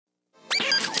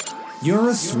You're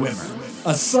a swimmer,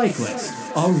 a cyclist,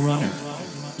 a runner.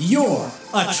 You're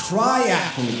a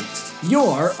triathlete.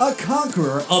 You're a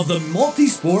conqueror of the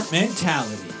multi-sport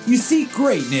mentality. You seek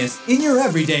greatness in your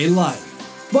everyday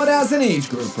life. But as an age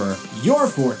grouper, your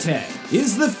forte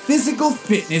is the physical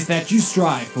fitness that you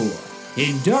strive for.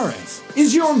 Endurance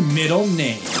is your middle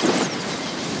name.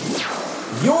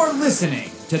 You're listening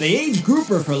to the Age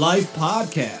Grouper for Life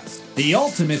podcast, the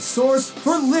ultimate source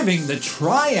for living the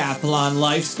triathlon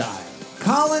lifestyle.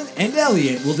 Colin and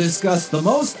Elliot will discuss the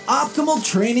most optimal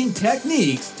training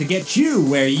techniques to get you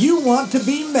where you want to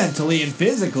be mentally and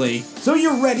physically, so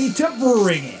you're ready to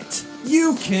bring it.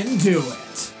 You can do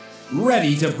it.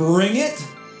 Ready to bring it?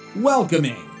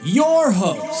 Welcoming your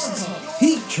hosts,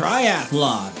 Peak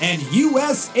Triathlon and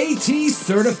USAT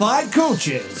certified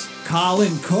coaches,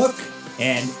 Colin Cook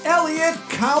and Elliot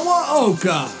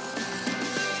Kawaoka.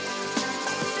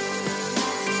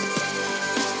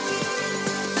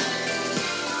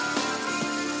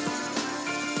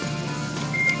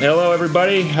 Hello,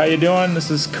 everybody. How you doing? This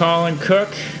is Colin Cook.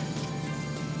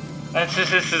 This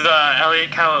is Elliot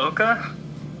Kawaoka.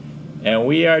 And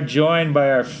we are joined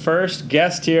by our first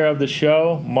guest here of the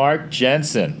show, Mark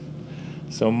Jensen.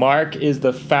 So Mark is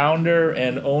the founder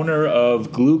and owner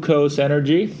of Glucose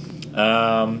Energy.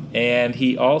 And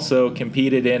he also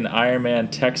competed in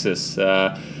Ironman Texas,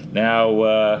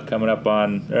 now coming up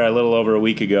on a little over a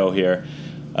week ago here.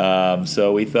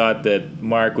 So we thought that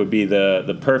Mark would be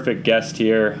the perfect guest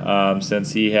here,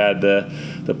 since he had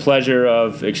the pleasure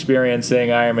of experiencing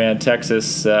Ironman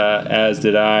Texas, as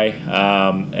did I,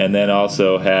 and then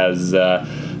also has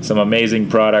some amazing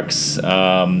products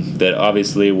that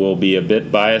obviously will be a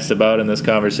bit biased about in this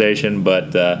conversation,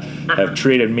 but have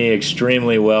treated me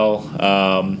extremely well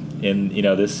in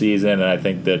this season, and I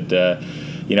think that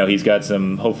he's got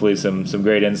hopefully some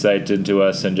great insight into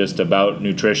us and just about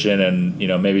nutrition and,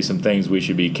 maybe some things we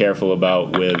should be careful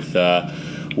about with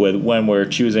when we're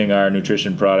choosing our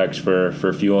nutrition products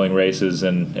for fueling races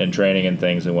and training and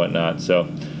things and whatnot. So,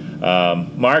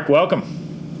 Mark, welcome.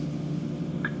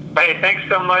 Hey, thanks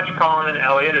so much, Colin and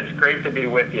Elliot. It's great to be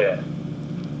with you.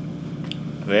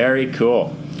 Very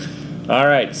cool. All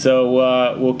right, so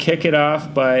we'll kick it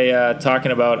off by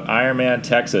talking about Ironman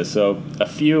Texas. So a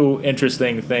few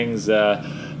interesting things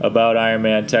about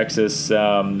Ironman Texas.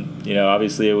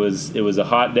 Obviously it was a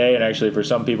hot day, and actually for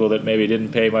some people that maybe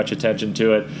didn't pay much attention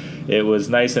to it, it was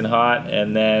nice and hot.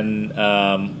 And then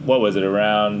what was it,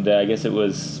 around? I guess it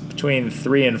was between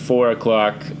 3 and 4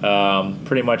 o'clock.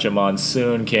 Pretty much a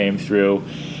monsoon came through,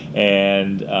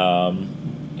 and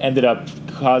ended up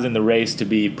causing the race to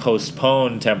be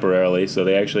postponed temporarily. So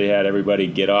they actually had everybody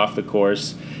get off the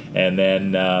course, and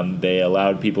then they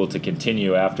allowed people to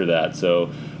continue after that. So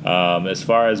as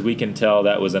far as we can tell,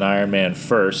 that was an Ironman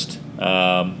first,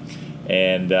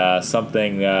 and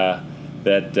something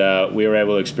that we were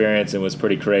able to experience and was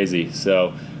pretty crazy.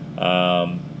 So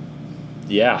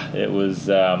it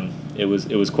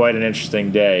was quite an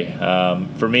interesting day.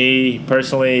 For me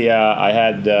personally, I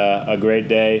had a great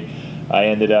day. I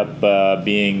ended up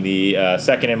being the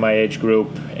second in my age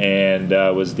group and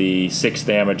was the 6th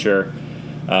amateur.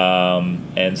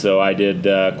 And so I did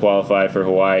qualify for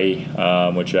Hawaii,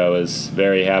 which I was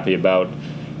very happy about,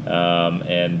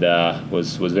 and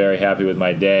was very happy with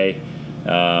my day.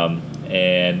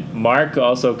 And Mark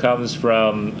also comes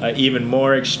from even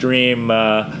more extreme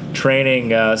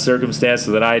training circumstances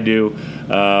than I do,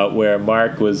 where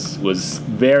Mark was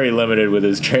very limited with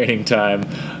his training time.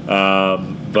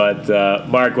 But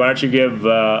Mark, why don't you give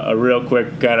a real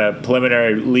quick kind of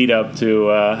preliminary lead up to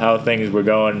how things were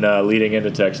going leading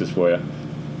into Texas for you?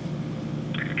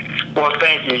 Well,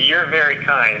 thank you. You're very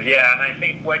kind. Yeah, and I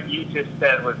think what you just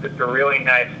said was just a really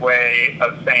nice way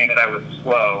of saying that I was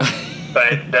slow.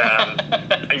 But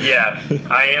yes,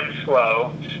 I am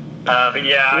slow. But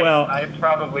yeah, well, I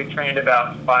probably trained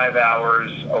about 5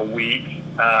 hours a week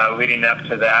leading up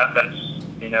to that. That's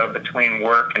between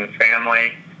work and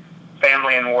family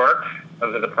and work.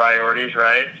 Those are the priorities,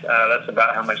 right? That's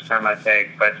about how much time I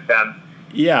take. But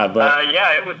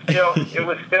it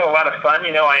was still a lot of fun.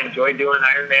 I enjoy doing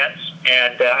Ironmans,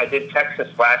 and I did Texas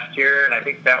last year, and I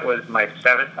think that was my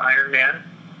 7th Ironman.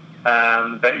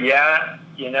 But yeah,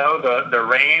 the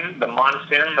rain, the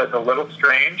monsoon was a little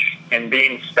strange, and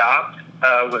being stopped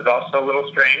was also a little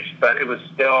strange, but it was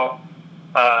still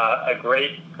a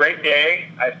great day,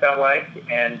 I felt like,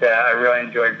 and I really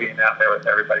enjoyed being out there with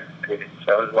everybody competing,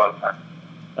 so it was a lot of fun.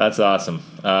 That's awesome.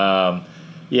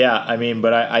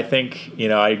 But I think,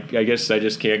 I guess I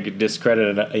just can't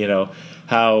discredit,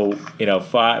 how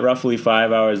roughly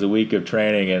 5 hours a week of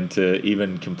training and to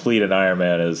even complete an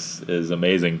Ironman is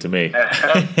amazing to me.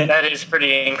 That is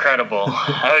pretty incredible.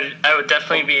 I would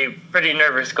definitely be pretty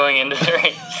nervous going into the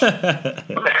race.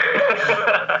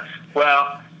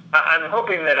 Well, I'm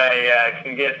hoping that I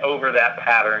can get over that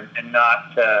pattern and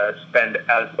not spend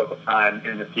as little time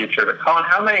in the future. But Colin,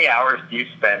 how many hours do you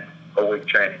spend a week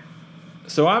training?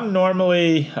 So I'm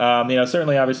normally,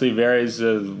 certainly obviously varies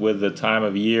with the time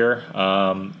of year.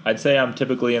 I'd say I'm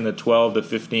typically in the 12 to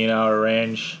 15 hour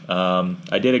range.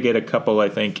 I did get a couple, I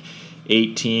think,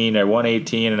 18 or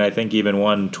 118, and I think even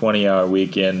one 20-hour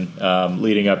weekend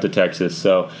leading up to Texas.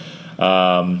 So,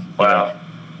 wow.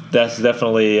 That's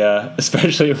definitely,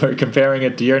 especially if we're comparing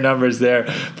it to your numbers there,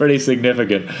 pretty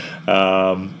significant.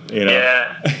 Yeah,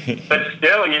 but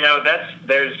still,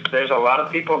 there's a lot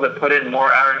of people that put in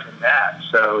more hours than that.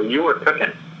 So you were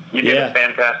cooking. You did a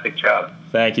fantastic job.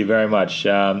 Thank you very much.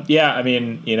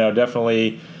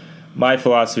 Definitely my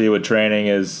philosophy with training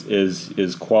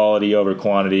is quality over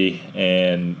quantity.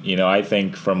 And, I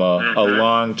think from a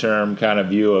long-term kind of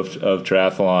view of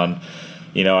triathlon,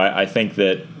 I think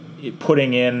that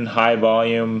putting in high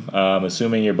volume,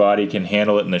 assuming your body can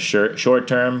handle it in the short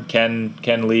term,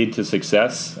 can lead to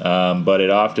success. But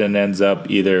it often ends up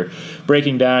either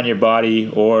breaking down your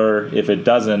body, or if it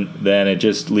doesn't, then it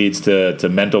just leads to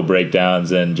mental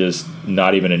breakdowns and just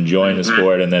not even enjoying the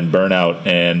sport, and then burnout.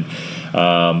 And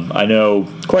I know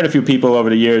quite a few people over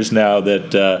the years now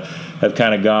that have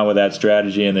kind of gone with that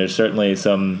strategy, and there's certainly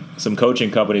some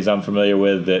coaching companies I'm familiar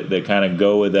with that kind of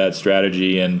go with that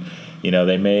strategy. And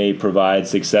they may provide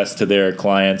success to their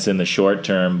clients in the short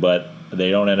term, but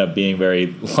they don't end up being very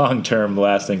long-term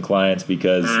lasting clients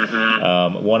because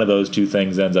one of those two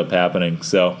things ends up happening.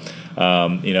 So,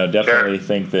 definitely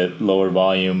think that lower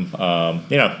volume,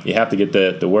 you have to get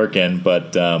the work in,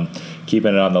 but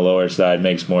keeping it on the lower side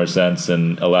makes more sense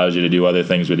and allows you to do other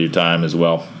things with your time as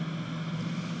well.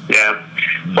 Yeah.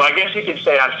 Well, I guess you could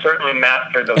say I've certainly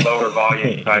mastered the lower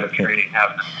volume side of training,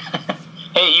 haven't I?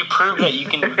 Hey, you proved that you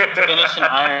can finish an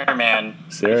Ironman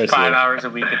in 5 hours a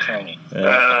week of training.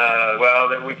 Well,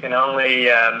 then we can only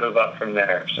move up from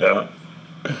there. So,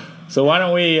 So why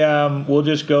don't we? We'll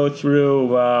just go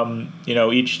through,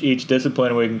 each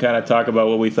discipline. We can kind of talk about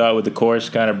what we thought with the course,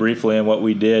 kind of briefly, and what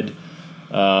we did.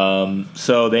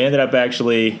 So they ended up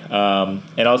actually, and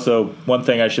also one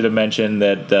thing I should have mentioned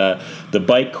that the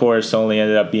bike course only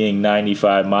ended up being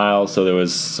 95 miles, so there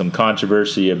was some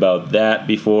controversy about that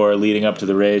before leading up to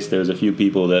the race. There was a few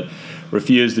people that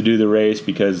refused to do the race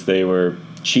because they were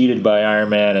cheated by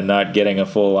Ironman and not getting a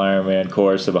full Ironman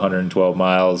course of 112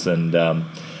 miles. And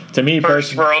to me,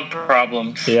 first world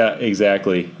problems. Yeah,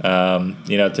 exactly.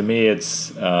 To me,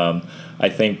 it's. I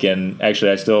think, and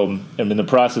actually I still am in the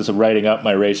process of writing up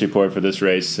my race report for this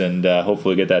race, and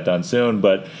hopefully get that done soon.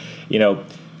 But,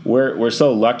 we're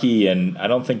so lucky, and I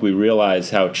don't think we realize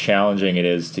how challenging it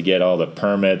is to get all the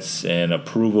permits and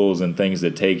approvals and things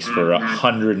it takes for a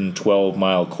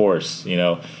 112-mile course,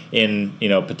 in,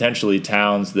 potentially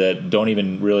towns that don't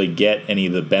even really get any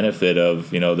of the benefit of,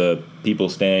 the people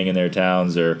staying in their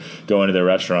towns or going to their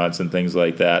restaurants and things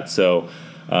like that. So,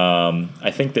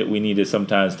 I think that we need to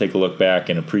sometimes take a look back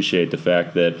and appreciate the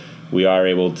fact that we are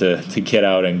able to get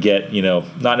out and get,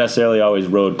 not necessarily always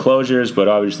road closures, but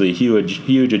obviously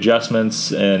huge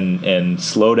adjustments and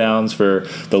slowdowns for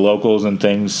the locals and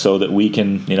things so that we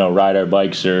can, ride our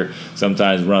bikes or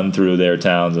sometimes run through their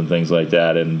towns and things like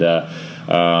that. And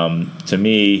to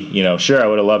me, sure, I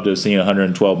would have loved to have seen a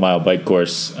 112-mile bike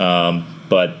course,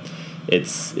 but it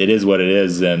is what it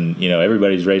is, and,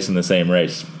 everybody's racing the same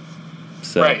race.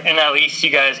 So. Right, and at least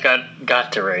you guys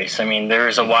got to race. I mean, there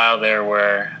was a while there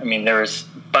where, there was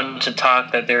a bunch of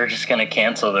talk that they were just going to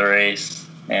cancel the race.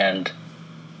 And,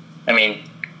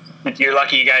 you're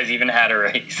lucky you guys even had a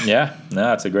race. Yeah, no,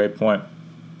 that's a great point.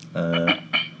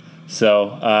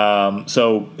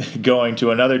 So going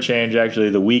to another change,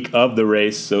 actually, the week of the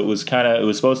race. So it was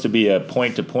supposed to be a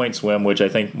point-to-point swim, which I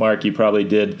think, Mark, you probably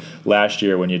did last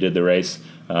year when you did the race.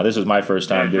 This was my first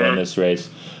time doing this race.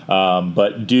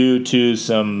 But due to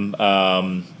some,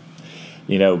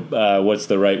 what's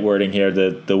the right wording here?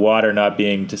 The water not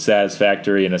being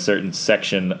satisfactory in a certain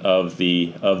section of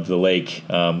the lake,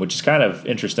 which is kind of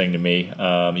interesting to me.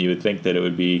 You would think that it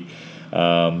would be,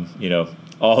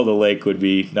 all the lake would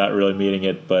be not really meeting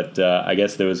it, but I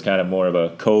guess there was kind of more of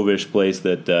a cove-ish place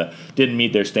that didn't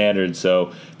meet their standards,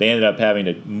 so they ended up having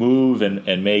to move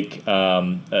and make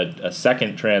a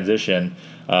second transition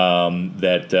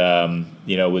that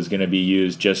was going to be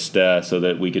used just so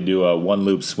that we could do a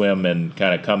one-loop swim and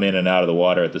kind of come in and out of the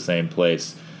water at the same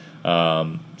place.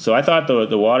 So I thought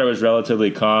the water was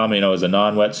relatively calm. It was a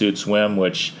non-wetsuit swim,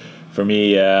 which for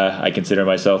me, I consider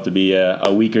myself to be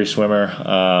a weaker swimmer,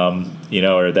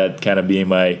 or that kind of being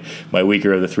my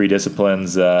weaker of the three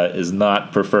disciplines is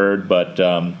not preferred. But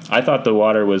I thought the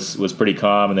water was pretty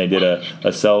calm, and they did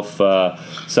a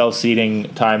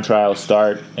self-seating time trial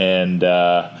start, and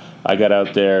I got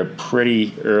out there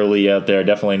pretty early out there,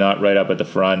 definitely not right up at the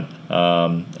front,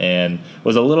 and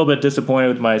was a little bit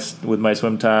disappointed with my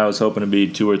swim time. I was hoping to be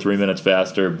 2 or 3 minutes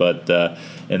faster, but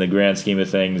in the grand scheme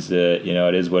of things, it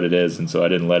is what it is, and so I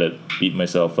didn't let it beat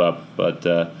myself up. But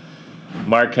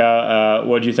Mark,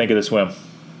 what did you think of the swim?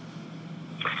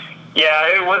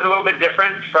 Yeah, it was a little bit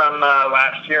different from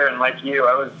last year, and like you,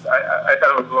 I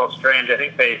thought it was a little strange. I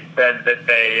think they said that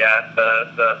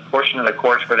the portion of the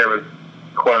course where there was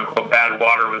quote unquote bad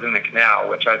water was in the canal,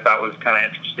 which I thought was kind of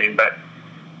interesting. But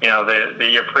the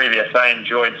year previous, I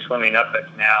enjoyed swimming up the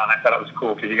canal, and I thought it was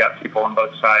cool because you got people on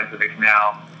both sides of the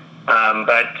canal.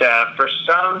 But for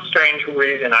some strange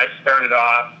reason, I started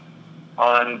off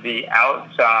on the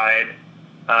outside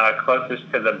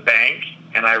closest to the bank,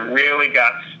 and I really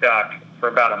got stuck for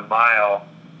about a mile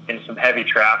in some heavy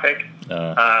traffic.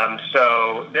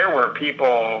 So there were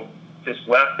people just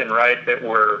left and right that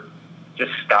were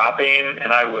just stopping,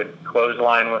 and I would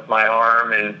clothesline with my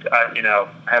arm, and I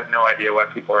have no idea why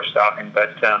people are stopping.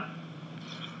 But I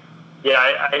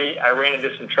ran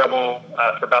into some trouble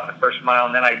for about the first mile,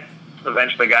 and then I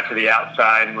eventually got to the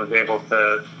outside and was able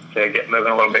to get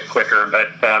moving a little bit quicker. But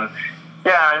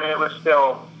it was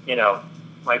still,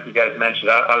 like you guys mentioned,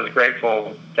 I was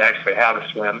grateful to actually have a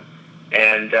swim,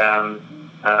 and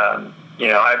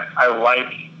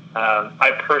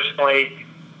I personally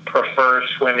prefer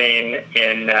swimming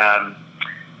in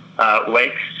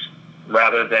lakes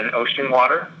rather than ocean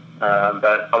water,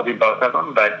 but I'll do both of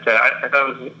them. But I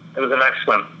thought it was a nice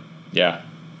swim. Yeah,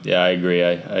 I agree.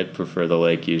 I prefer the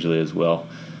lake usually as well.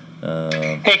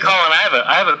 Hey, Colin,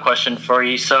 I have a question for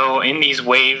you. So in these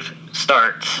wave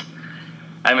starts,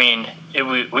 I mean,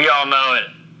 we all know it.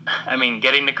 I mean,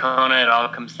 getting to Kona, it all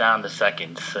comes down to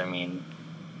seconds. I mean,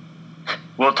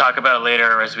 we'll talk about it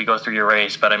later as we go through your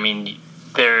race, but I mean,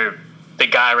 the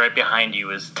guy right behind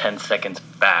you is 10 seconds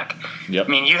back. Yep. I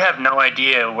mean, you have no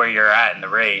idea where you're at in the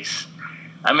race.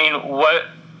 I mean,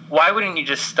 why wouldn't you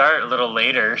just start a little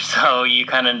later so you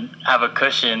kind of have a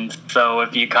cushion? So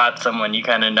if you caught someone, you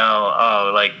kind of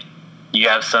know, you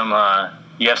have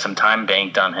some time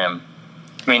banked on him.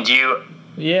 I mean, do you?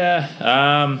 Yeah.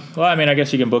 Well, I mean, I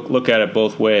guess you can look at it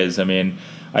both ways. I mean,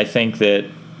 I think that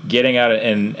getting out,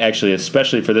 and actually,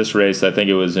 especially for this race, I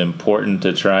think it was important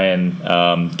to try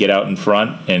and get out in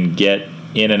front and get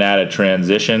in and out of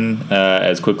transition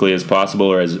as quickly as possible,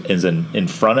 or as in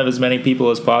front of as many people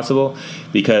as possible.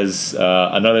 Because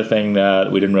another thing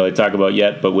that we didn't really talk about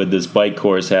yet, but with this bike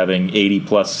course having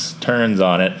 80-plus turns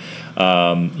on it,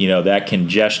 that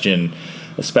congestion,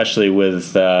 especially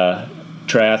with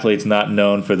triathletes not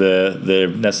known for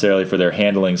necessarily for their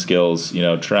handling skills,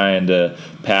 trying to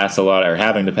pass a lot or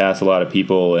having to pass a lot of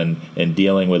people and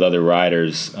dealing with other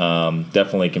riders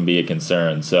definitely can be a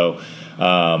concern. So,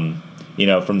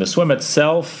 from the swim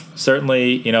itself,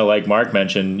 certainly, like Mark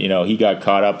mentioned, he got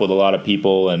caught up with a lot of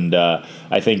people, and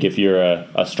I think if you're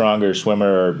a stronger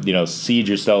swimmer or, seed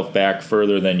yourself back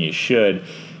further than you should,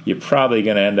 you're probably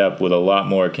going to end up with a lot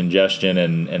more congestion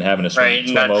and having to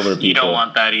swim over people. You don't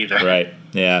want that either. Right.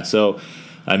 Yeah. So,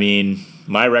 I mean,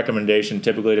 my recommendation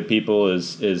typically to people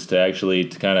is to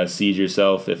kind of seed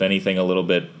yourself, if anything, a little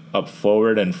bit up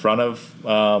forward in front of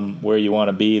where you want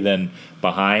to be than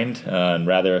behind, and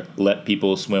rather let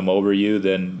people swim over you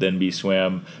than be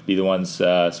the ones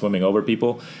swimming over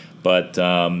people. But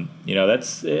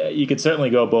that's you could certainly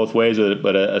go both ways with it.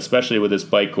 But especially with this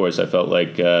bike course, I felt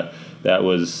like that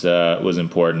was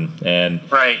important. And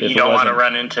right, you don't want to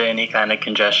run into any kind of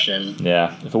congestion.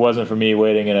 Yeah, if it wasn't for me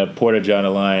waiting in a porta-john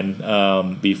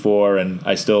line before, and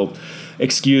I still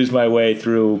excused my way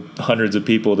through hundreds of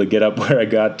people to get up where I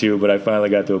got to, but I finally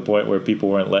got to a point where people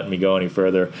weren't letting me go any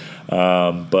further.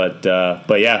 But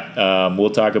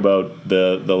we'll talk about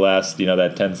the last,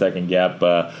 that 10-second gap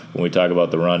when we talk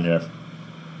about the run here.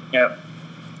 Yep.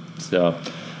 So,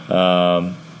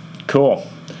 cool.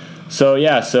 So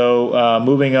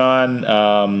moving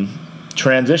on,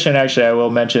 transition, actually, I will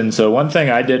mention. So one thing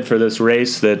I did for this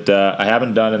race that I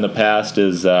haven't done in the past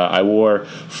is I wore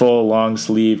full long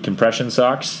sleeve compression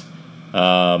socks.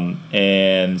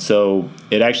 And so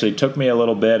it actually took me a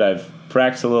little bit. I've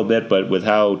practiced a little bit, but with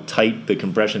how tight the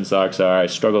compression socks are, I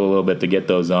struggled a little bit to get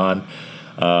those on.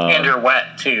 And you're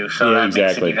wet too, so that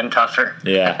makes it even tougher.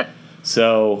 Yeah.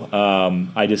 So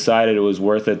I decided it was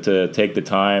worth it to take the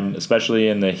time, especially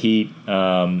in the heat.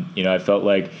 I felt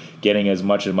like getting as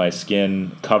much of my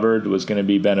skin covered was going to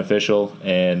be beneficial.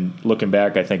 And looking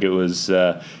back, I think it was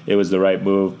the right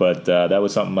move. But that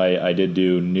was something I did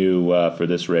do new for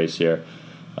this race here.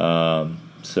 Mark,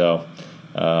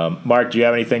 do you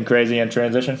have anything crazy in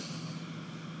transition?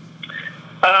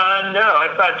 No,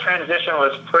 I thought transition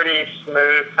was pretty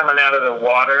smooth coming out of the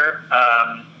water.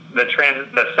 The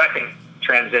second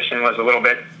transition was a little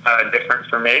bit different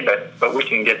for me, but we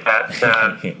can get that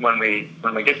when we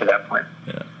get to that point.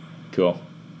 Yeah, cool.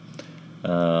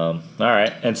 All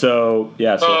right, and so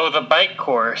the bike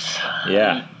course.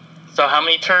 Yeah. So how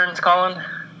many turns, Colin?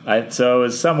 So it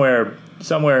was somewhere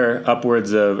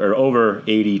upwards of or over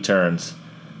 80 turns.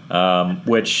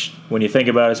 Which, when you think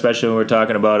about it, especially when we're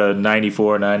talking about a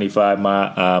 94, 95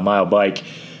 mile bike,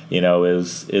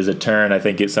 is a turn. I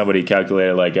think somebody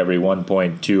calculated like every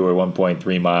 1.2 or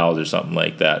 1.3 miles or something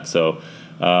like that. So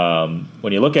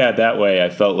when you look at it that way, I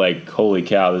felt like, holy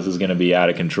cow, this is going to be out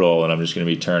of control, and I'm just going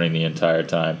to be turning the entire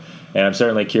time. And I'm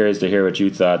certainly curious to hear what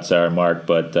your thoughts are, Mark,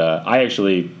 but I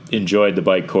actually enjoyed the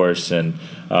bike course, and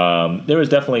there was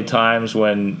definitely times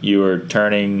when you were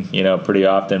turning, pretty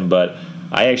often, but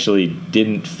I actually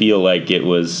didn't feel like it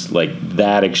was like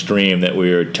that extreme that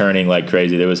we were turning like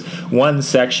crazy. There was one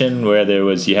section where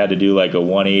you had to do like a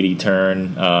 180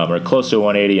 turn or close to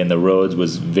 180, and the roads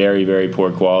was very, very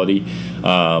poor quality.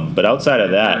 But outside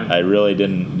of that, I really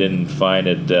didn't find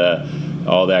it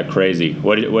all that crazy.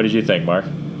 What did you think, Mark?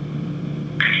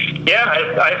 Yeah,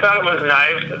 I thought it was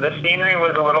nice. The scenery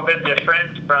was a little bit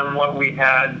different from what we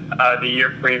had the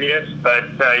year previous, but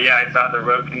I thought the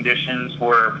road conditions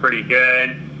were pretty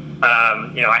good.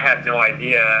 I had no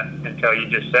idea until you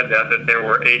just said that there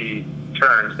were 80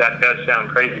 turns. That does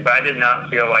sound crazy, but I did not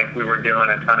feel like we were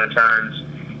doing a ton of turns.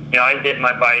 I did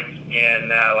my bike in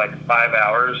like 5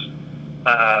 hours,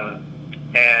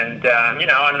 and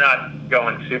I'm not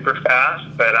going super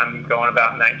fast, but I'm going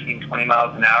about 19, 20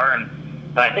 miles an hour, and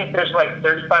I think there's like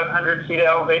 3,500 feet of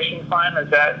elevation climb. Is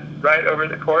that right over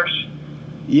the course?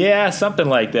 Yeah, something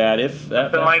like that.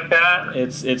 Like that.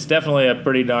 It's definitely a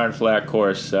pretty darn flat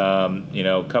course.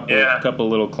 Couple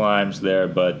little climbs there,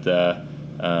 but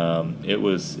it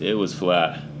was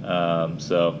flat. I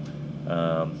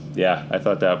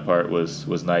thought that part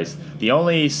was nice. The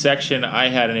only section I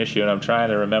had an issue, and I'm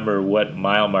trying to remember what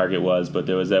mile mark it was, but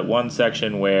there was that one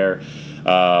section where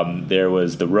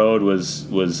the road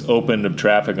was open to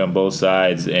traffic on both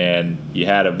sides, and you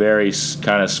had a very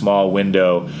kind of small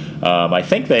window. I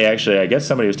guess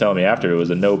somebody was telling me after it was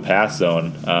a no pass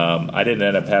zone. I didn't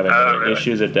end up having any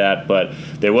issues at that, but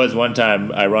there was one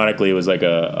time, ironically, it was like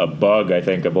a bug, I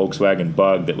think, a Volkswagen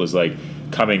bug that was like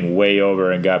coming way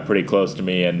over and got pretty close to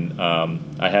me, and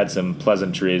I had some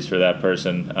pleasantries for that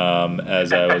person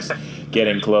as I was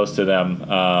getting close to them.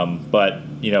 But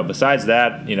besides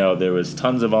that, there was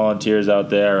tons of volunteers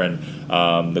out there, and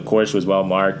the course was well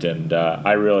marked, and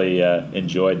I really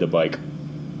enjoyed the bike.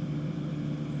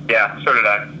 Yeah, so did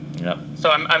I. Yep. So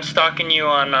I'm stalking you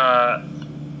on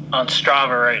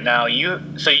Strava right now. Your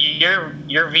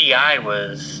VI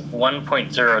was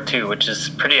 1.02, which is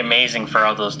pretty amazing for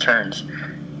all those turns.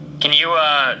 Can you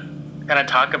kind of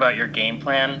talk about your game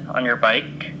plan on your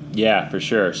bike? Yeah, for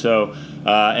sure. So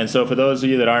for those of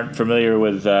you that aren't familiar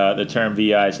with the term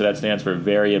VI, so that stands for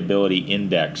Variability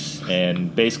Index,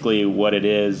 and basically what it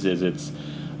is it's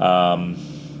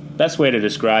best way to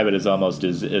describe it is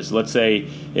let's say,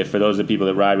 if for those of the people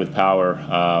that ride with power,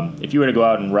 if you were to go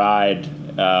out and ride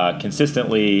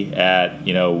consistently at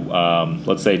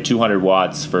let's say 200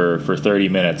 watts for 30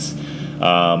 minutes,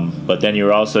 but then you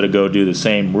were also to go do the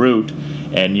same route,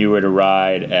 and you were to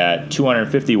ride at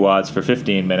 250 watts for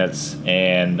 15 minutes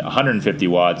and 150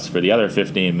 watts for the other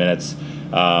 15 minutes,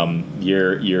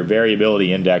 your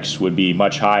variability index would be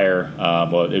much higher.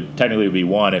 It technically would be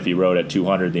 1 if you rode at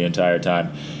 200 the entire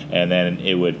time, and then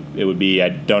it would be, I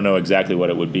don't know exactly what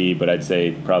it would be, but I'd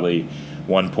say probably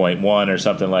 1.1 or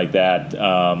something like that,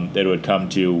 that it would come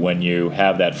to when you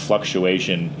have that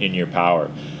fluctuation in your power.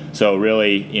 So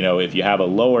really, if you have a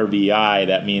lower VI,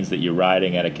 that means that you're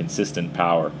riding at a consistent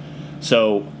power.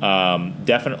 So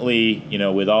definitely,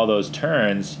 with all those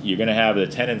turns, you're going to have the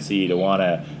tendency to want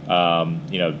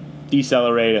to,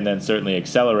 decelerate and then certainly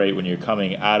accelerate when you're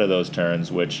coming out of those turns,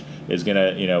 which is going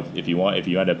to, if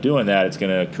you end up doing that, it's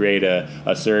going to create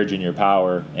a surge in your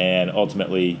power and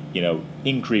ultimately,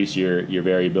 increase your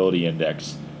variability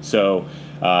index. So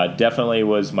definitely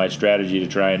was my strategy to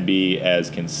try and be as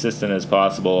consistent as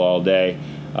possible all day.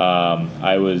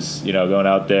 I was, going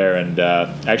out there and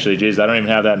actually, geez, I don't even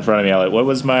have that in front of me. Elliot. What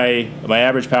was my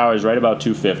average power is right about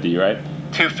 250, right?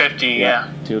 250, yeah.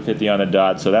 250 on the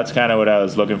dot. So that's kind of what I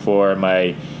was looking for.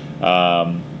 My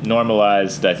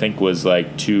normalized, I think, was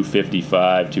like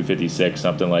 255, 256,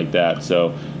 something like that. So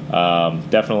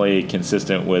definitely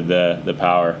consistent with the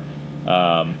power.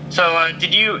 So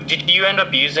did you end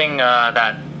up using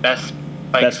that Best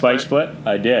Bike Split?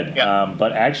 I did. Yeah.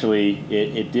 But actually,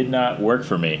 it did not work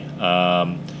for me.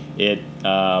 I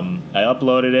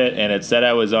uploaded it and it said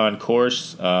I was on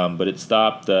course, but it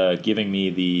stopped giving me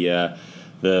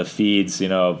the feeds,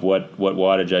 of what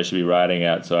wattage I should be riding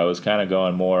at. So I was kind of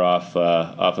going more off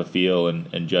a feel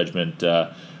and judgment.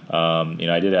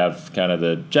 I did have kind of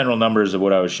the general numbers of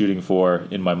what I was shooting for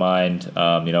in my mind,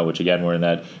 which again were in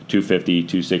that 250,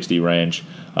 260 range.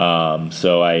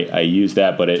 So I used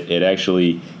that, but it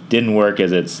actually didn't work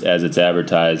as it's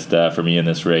advertised for me in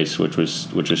this race, which was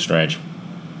strange.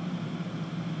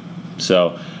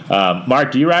 So,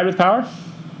 Mark, do you ride with power?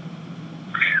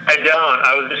 I don't.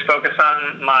 I was just focused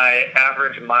on my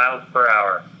average miles per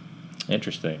hour.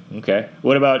 Interesting. Okay.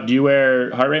 What about, do you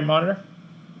wear heart rate monitor?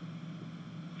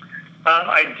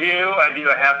 I do. I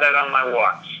have that on my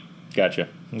watch. Gotcha.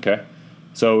 Okay.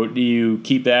 So do you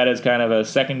keep that as kind of a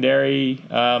secondary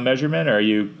measurement, or are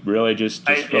you really just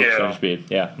focused on speed?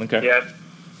 Yeah. Okay. Yep.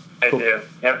 I do.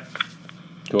 Yep.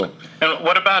 Cool. And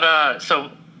what about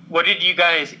so what did you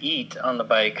guys eat on the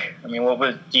bike? I mean,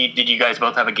 did you guys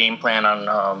both have a game plan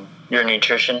on your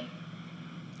nutrition?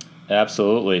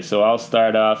 Absolutely. So I'll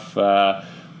start off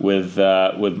with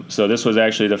so this was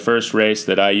actually the first race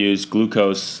that I used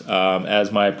glucose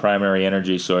as my primary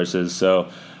energy sources. So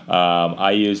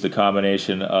I used the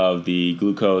combination of the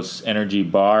glucose energy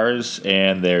bars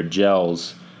and their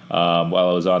gels while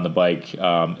I was on the bike,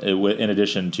 in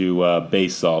addition to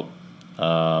base salt.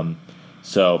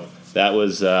 So that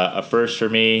was a first for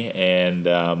me, and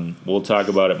we'll talk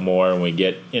about it more when we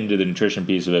get into the nutrition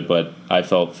piece of it, but I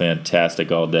felt fantastic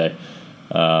all day.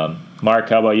 Mark,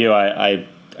 how about you? I'm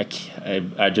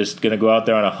just going to go out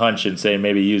there on a hunch and say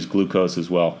maybe use glucose as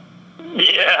well.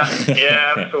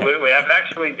 Yeah, absolutely. I've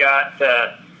actually got,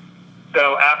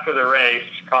 so after the race,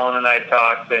 Colin and I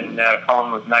talked, and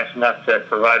Colin was nice enough to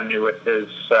provide me with his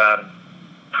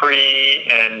pre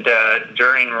and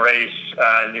during race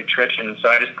nutrition. So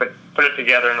I just put it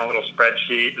together in a little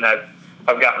spreadsheet, and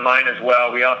I've got mine as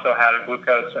well. We also had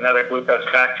another glucose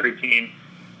factory team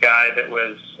guy that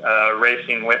was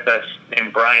racing with us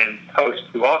named Brian Post,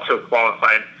 who also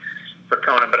qualified for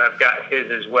Kona, but I've got his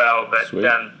as well. But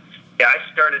I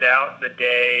started out the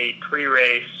day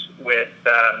pre-race with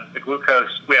the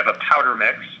glucose. We have a powder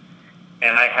mix,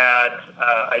 and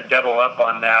I double up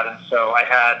on that, and so I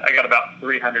got about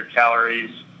 300 calories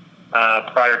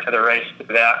prior to the race to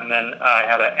that, and then I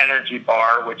had an energy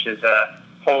bar, which is a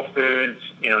Whole Foods,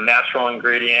 natural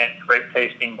ingredient, great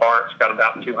tasting bar. It's got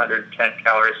about 210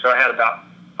 calories, so I had about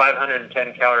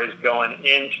 510 calories going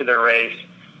into the race,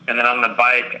 and then on the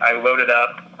bike I loaded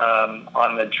up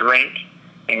on the drink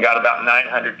and got about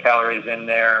 900 calories in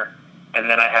there, and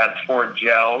then I had 4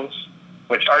 gels,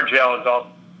 which our gel is all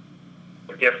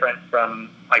different from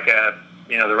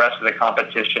the rest of the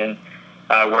competition,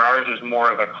 where ours is more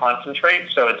of a concentrate,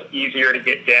 so it's easier to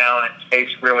get down. It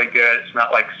tastes really good. It's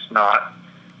not like snot.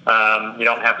 You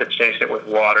don't have to chase it with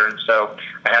water, and so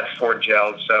I had 4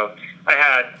 gels. So I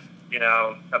had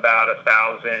about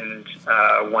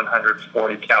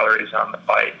 1,140 calories on the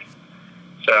bike.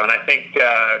 So, and I think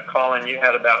Colin, you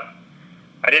had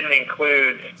I didn't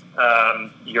include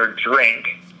your drink,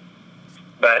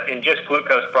 but in just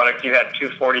glucose products, you had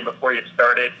 240 before you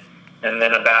started, and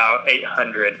then about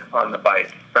 800 on the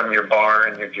bike from your bar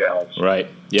and your gels. Right.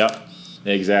 Yep.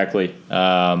 Exactly.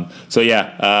 I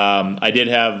did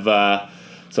have.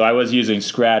 So I was using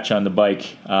Scratch on the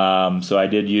bike. So I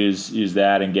did use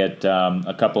that and get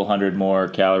a couple hundred more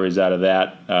calories out of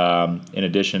that, in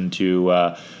addition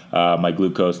to my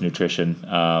glucose nutrition.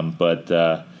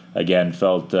 But again,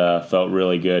 felt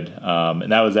really good,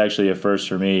 and that was actually a first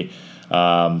for me.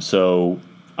 That's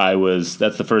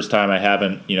the first time I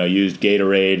haven't, used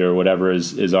Gatorade or whatever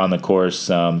is on the course.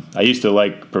 I used to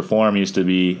Perform, I used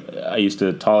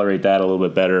to tolerate that a little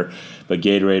bit better, but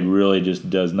Gatorade really just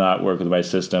does not work with my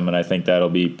system, and I think that'll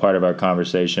be part of our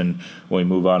conversation when we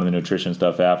move on to the nutrition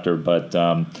stuff after. But,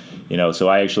 so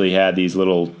I actually had these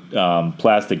little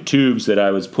plastic tubes that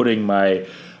I was putting my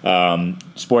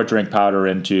sport drink powder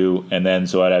into, and then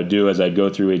so what I'd do is I'd go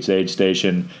through each aid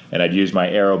station and I'd use my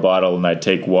Aero bottle and I'd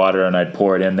take water and I'd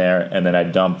pour it in there, and then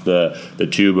I'd dump the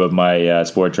tube of my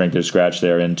sport drink, the Scratch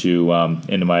there, into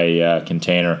my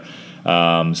container.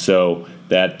 So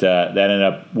that ended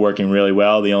up working really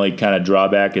well. The only kind of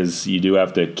drawback is you do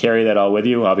have to carry that all with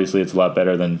you. Obviously, it's a lot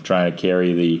better than trying to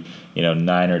carry the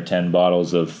 9 or 10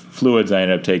 bottles of fluids I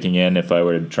ended up taking in if I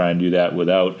were to try and do that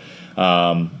without.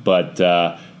 I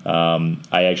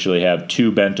actually have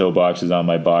 2 bento boxes on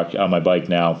my bike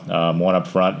now. One up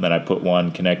front, and then I put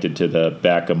one connected to the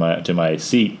back of my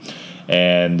seat,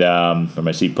 and or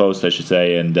my seat post, I should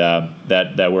say, and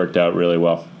that worked out really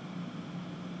well.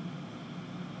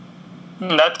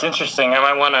 That's interesting.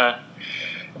 I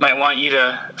might want you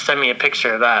to send me a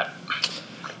picture of that.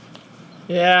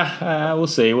 Yeah, we'll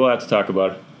see. We'll have to talk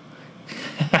about it.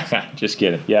 Just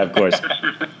kidding. Yeah, of course.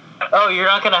 Oh, you're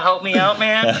not going to help me out,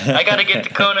 man? I got to get to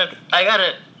Kona. I got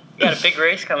a big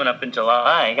race coming up in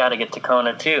July. I got to get to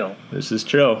Kona, too. This is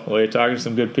true. Well, you're talking to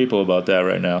some good people about that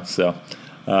right now, so.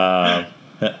 Cool.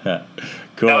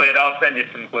 Elliot, I'll send you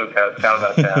some glucose. How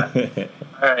about that?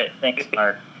 All right. Thanks,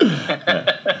 Mark.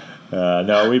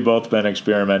 No, we've both been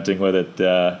experimenting with it,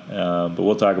 but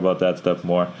we'll talk about that stuff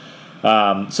more.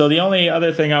 So the only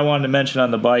other thing I wanted to mention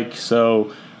on the bike, there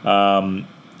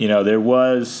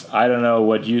was, I don't know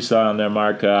what you saw on there,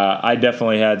 Mark. I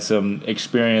definitely had some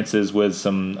experiences with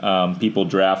some people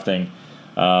drafting.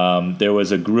 There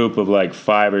was a group of like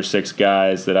 5 or 6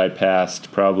 guys that I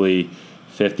passed probably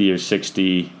 50 or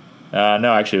 60.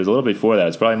 No, actually, it was a little before that.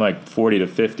 It's probably like 40 to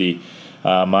 50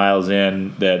 miles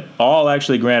in that all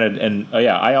actually granted. And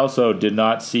I also did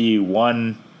not see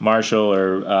one marshal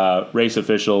or race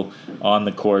official on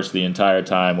the course the entire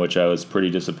time, which I was pretty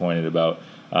disappointed about.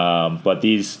 But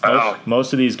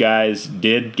most of these guys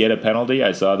did get a penalty.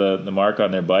 I saw the mark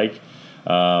on their bike,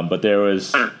 but there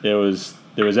was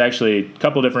actually a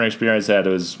couple different experiences. There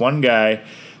was one guy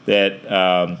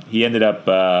that he ended up.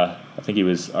 I think he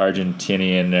was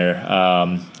Argentinian there.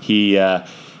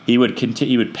 He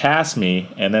would pass me,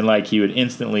 and then like he would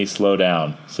instantly slow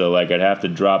down. So like I'd have to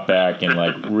drop back and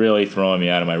like really throwing me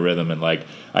out of my rhythm. And like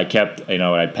I kept,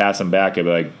 I'd pass him back. I'd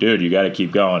be like, dude, you got to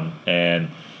keep going. And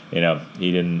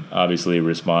he didn't obviously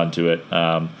respond to it.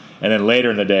 And then later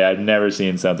in the day, I'd never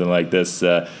seen something like this.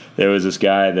 There was this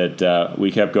guy that we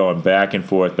kept going back and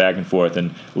forth,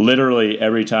 and literally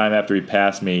every time after he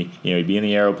passed me, he'd be in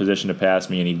the aero position to pass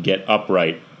me, and he'd get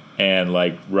upright and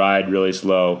like ride really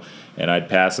slow, and I'd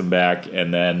pass him back,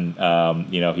 and then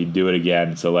he'd do it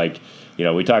again. So like,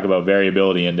 we talk about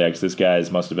variability index. This guy's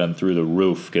must have been through the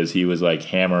roof because he was like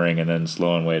hammering and then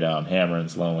slowing way down, hammering,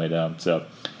 slowing way down. So.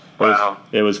 Wow.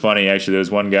 It was funny, actually. There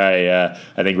was one guy,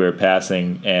 I think we were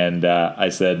passing, and I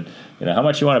said, how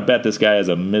much you want to bet this guy has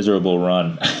a miserable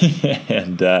run?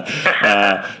 And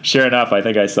sure enough, I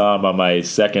think I saw him on my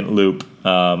second loop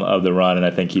of the run, and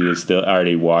I think he was still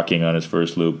already walking on his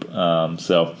first loop.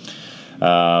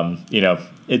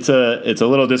 It's a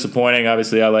little disappointing.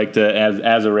 Obviously, I like to,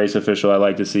 as a race official, I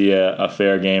like to see a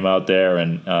fair game out there,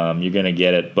 and you're going to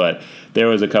get it. But there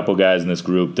was a couple guys in this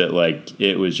group that like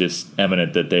it was just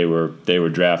eminent that they were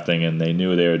drafting and they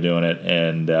knew they were doing it,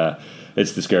 and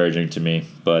it's discouraging to me.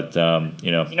 But and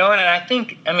I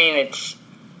think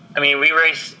we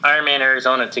raced Ironman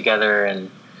Arizona together, and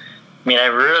I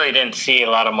really didn't see a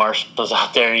lot of marshals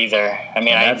out there either.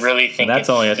 I really think that's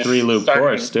only a 3-loop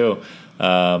course too.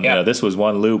 This was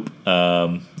one loop.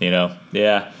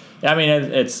 Yeah.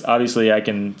 It's obviously, I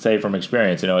can say from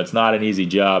experience, it's not an easy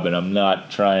job, and I'm not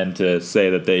trying to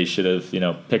say that they should have,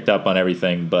 picked up on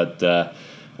everything, but that's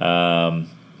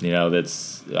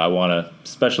I want to,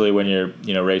 especially when you're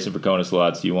racing for Kona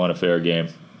slots, you want a fair game.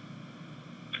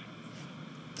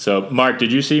 So, Mark,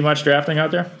 did you see much drafting out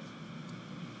there?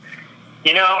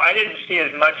 I didn't see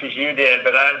as much as you did,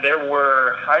 but I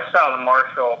saw the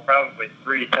marshal probably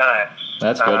 3 times.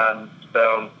 That's good.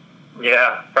 So,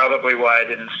 yeah, probably why I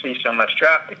didn't see so much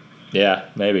traffic. Yeah,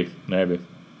 maybe.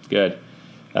 Good.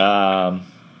 So I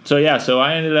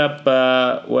ended up,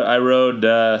 I rode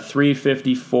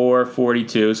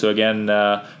 3:54:42. So again,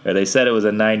 they said it was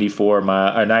a 95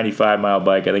 mile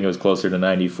bike. I think it was closer to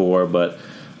 94, but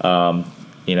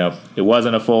it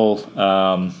wasn't a full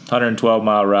 112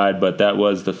 mile ride, but that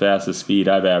was the fastest speed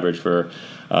I've averaged for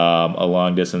a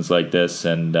long distance like this,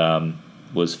 and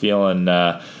was feeling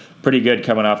pretty good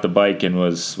coming off the bike, and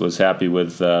was happy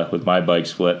with my bike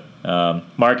split.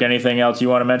 Mark, anything else you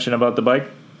want to mention about the bike?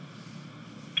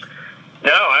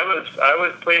 No, I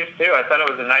was pleased too. I thought it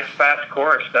was a nice fast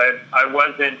course. I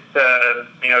wasn't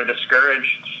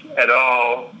discouraged at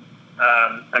all.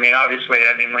 Obviously,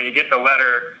 when you get the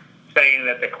letter saying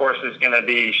that the course is going to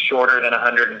be shorter than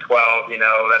 112,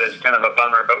 that is kind of a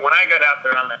bummer. But when I got out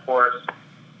there on the course,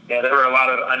 there were a lot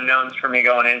of unknowns for me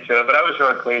going into it, but I was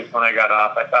really pleased when I got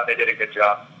off. I thought they did a good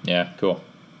job. Yeah, cool.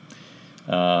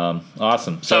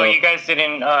 Awesome. So you guys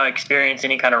didn't experience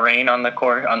any kind of rain on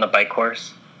the bike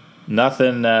course?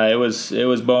 Nothing. It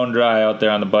was bone dry out there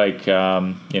on the bike.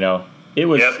 It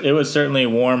was certainly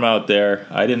warm out there.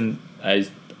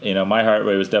 My heart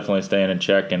rate was definitely staying in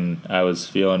check, and I was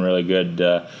feeling really good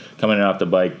coming off the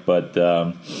bike. But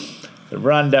the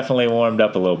run definitely warmed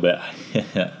up a little bit.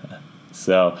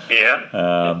 So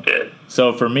it did.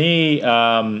 So for me,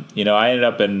 I ended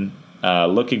up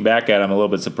looking back at it, I'm a little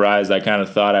bit surprised. I kind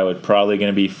of thought I would probably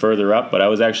going to be further up, but I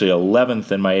was actually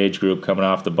 11th in my age group coming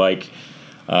off the bike.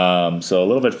 So a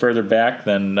little bit further back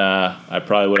than I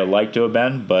probably would have liked to have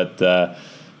been. But,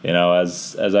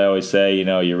 as I always say,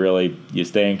 you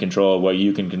stay in control of what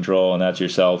you can control, and that's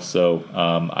yourself. So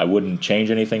I wouldn't change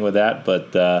anything with that.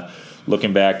 But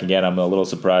looking back, again, I'm a little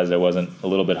surprised I wasn't a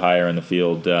little bit higher in the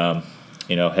field,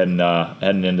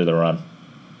 heading into the run.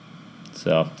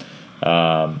 So...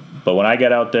 but when I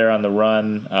got out there on the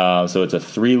run, so it's a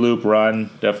 3-loop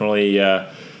run, definitely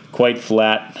quite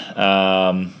flat.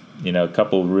 A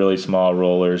couple really small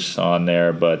rollers on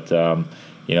there, but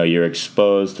you're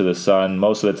exposed to the sun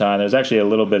most of the time. There's actually a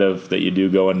little bit of that you do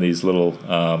go in these little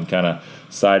kind of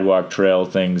sidewalk trail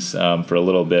things for a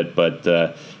little bit,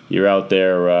 but you're out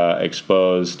there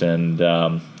exposed, and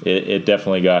it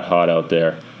definitely got hot out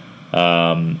there.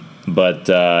 But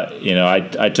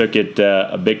I took it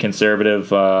a bit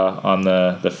conservative on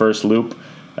the first loop.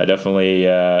 I definitely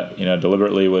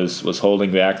deliberately was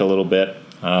holding back a little bit.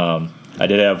 I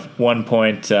did have one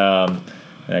point.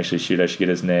 Actually, I should get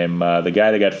his name. The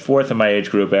guy that got 4th in my age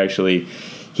group, actually,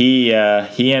 he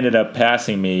ended up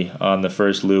passing me on the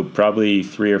first loop, probably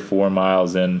 3 or 4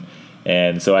 miles in.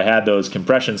 And so I had those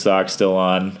compression socks still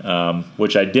on,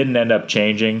 which I didn't end up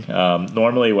changing.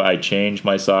 Normally I change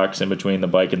my socks in between the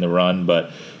bike and the run,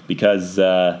 but because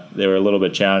they were a little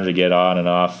bit challenging to get on and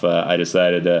off, I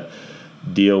decided to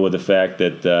deal with the fact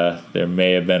that there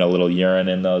may have been a little urine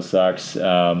in those socks,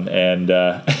 and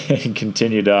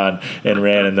continued on and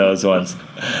ran in those ones.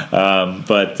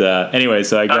 But anyway,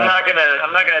 so I'm not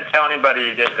gonna tell anybody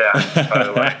you did that, by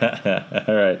the way.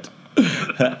 All right.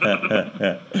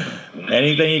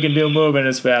 Anything you can do moving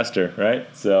is faster, right?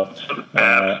 So,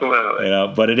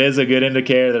 absolutely. But it is a good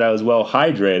indicator that I was well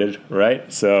hydrated,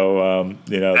 right? So,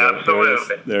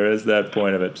 there is that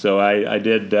point of it. So I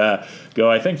did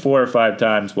go, I think, 4 or 5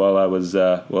 times while I was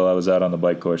out on the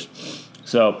bike course.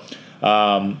 So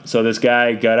this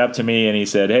guy got up to me and he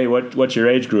said, "Hey, what's your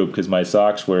age group?" Because my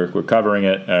socks were covering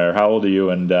it. Or how old are you?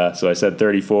 And so I said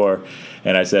 34,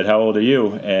 and I said, "How old are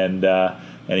you?"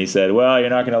 And he said, "Well, you're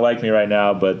not going to like me right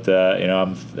now, but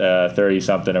I'm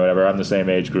 30-something or whatever. I'm the same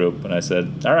age group." And I said,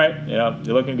 "All right,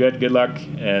 you're looking good. Good luck."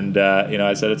 And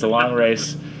I said, "It's a long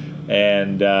race,"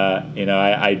 and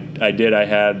I did. I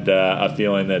had a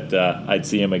feeling that I'd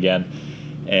see him again,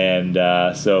 and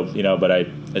but I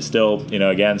still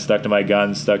again stuck to my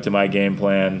guns, stuck to my game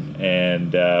plan,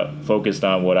 and focused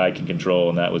on what I can control,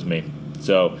 and that was me.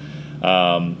 So.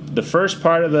 The first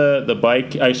part of the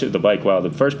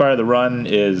first part of the run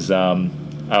is,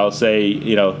 I'll say,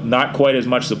 not quite as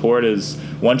much support as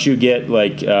once you get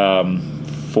like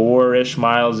 4-ish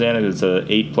miles in, and it's a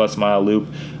 8+ mile loop,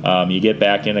 you get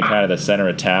back into kind of the center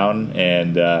of town,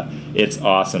 and it's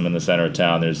awesome in the center of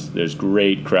town. There's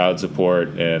great crowd support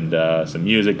and some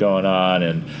music going on,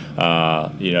 and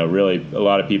really a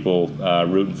lot of people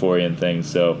rooting for you and things.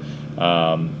 So.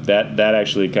 That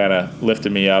actually kind of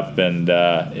lifted me up, and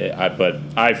but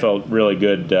I felt really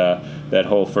good that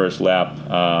whole first lap.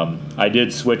 I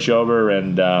did switch over,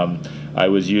 and I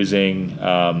was using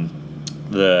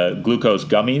the glucose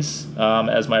gummies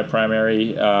as my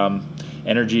primary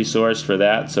energy source for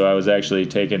that. So I was actually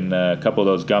taking a couple of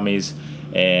those gummies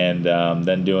and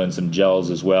then doing some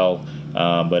gels as well.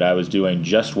 But I was doing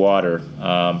just water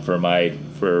for my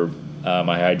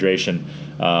hydration.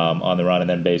 On the run, and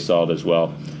then base salt as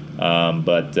well. So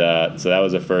that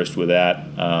was a first with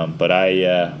that. But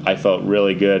I felt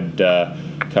really good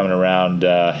coming around,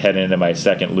 heading into my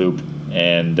second loop,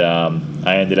 and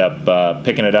I ended up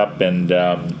picking it up and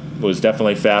was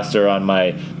definitely faster on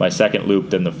my second loop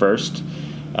than the first.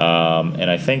 And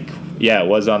I think, it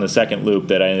was on the second loop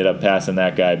that I ended up passing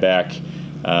that guy back,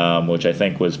 which I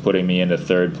think was putting me into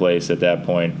 3rd place at that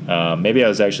point. Maybe I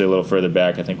was actually a little further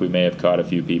back. I think we may have caught a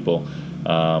few people.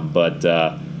 But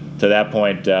to that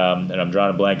point, and I'm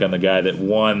drawing a blank on the guy that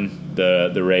won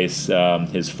the race,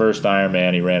 his first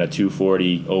Ironman, he ran a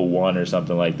 2:40.01 or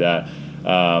something like that.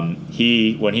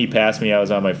 When he passed me, I was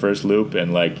on my first loop,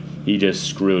 and he just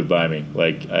screwed by me.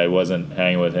 I wasn't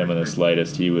hanging with him in the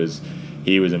slightest. He was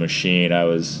a machine. I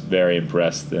was very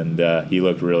impressed, and he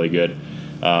looked really good.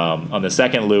 On the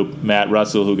second loop, Matt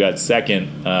Russell, who got second,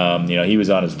 he was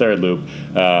on his third loop.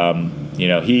 I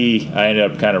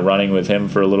ended up kind of running with him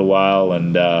for a little while,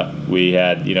 and we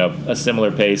had, a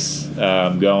similar pace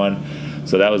going.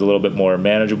 So that was a little bit more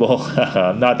manageable.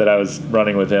 Not that I was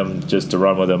running with him just to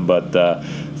run with him, but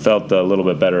felt a little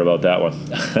bit better about that one.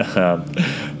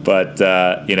 But,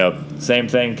 same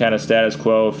thing, kind of status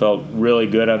quo. Felt really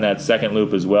good on that second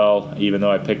loop as well, even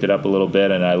though I picked it up a little bit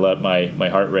and I let my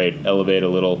heart rate elevate a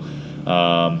little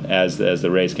as the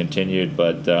race continued.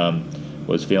 But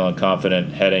was feeling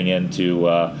confident heading into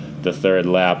the third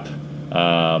lap.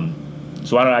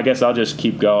 So I guess I'll just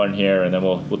keep going here, and then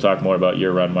we'll talk more about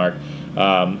your run, Mark.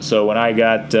 So when I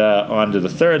got onto the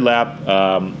third lap,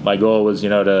 my goal was,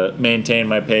 to maintain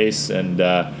my pace, and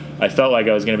I felt like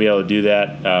I was going to be able to do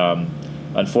that.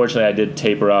 Unfortunately, I did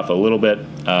taper off a little bit.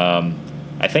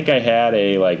 I think I had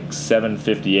a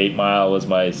 7:58 mile was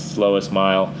my slowest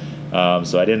mile,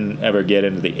 so I didn't ever get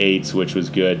into the 8s, which was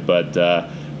good, but a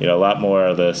lot more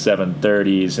of the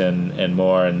 7:30s and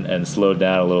more, and slowed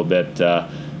down a little bit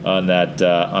on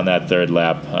that third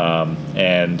lap,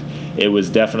 and it was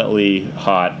definitely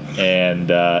hot, and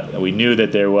we knew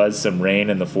that there was some rain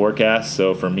in the forecast.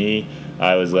 So for me,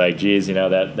 I was like, geez,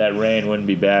 that rain wouldn't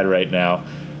be bad right now.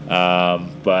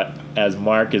 But as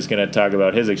Mark is going to talk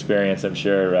about his experience, I'm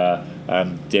sure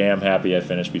I'm damn happy I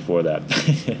finished before that.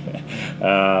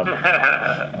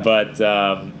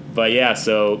 But yeah,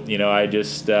 so I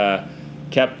just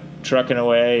kept trucking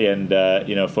away and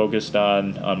focused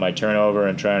on my turnover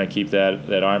and trying to keep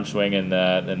that arm swing and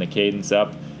the cadence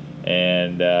up,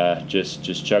 and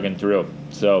just chugging through.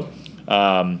 So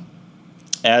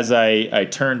as I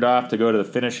turned off to go to the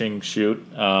finishing chute,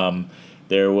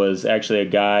 there was actually a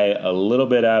guy a little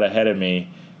bit out ahead of me,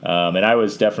 and I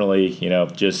was definitely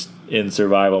just in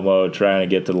survival mode trying to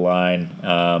get to the line,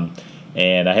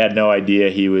 and I had no idea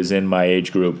he was in my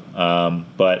age group,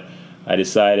 but I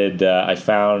decided I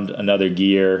found another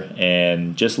gear,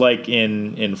 and just like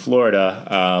in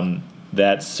Florida,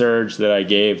 that surge that I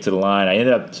gave to the line, I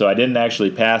didn't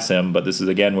actually pass him, but this is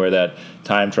again where that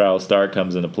time trial start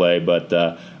comes into play. But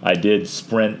I did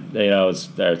sprint,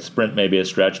 sprint may be a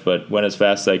stretch, but went as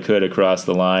fast as I could across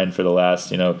the line for the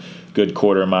last, good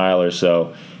quarter mile or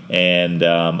so. And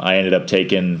I ended up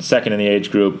taking second in the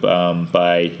age group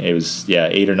by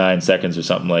 8 or 9 seconds or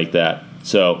something like that.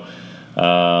 So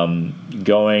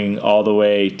going all the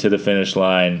way to the finish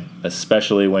line,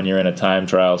 especially when you're in a time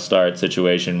trial start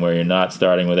situation where you're not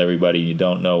starting with everybody, you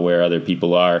don't know where other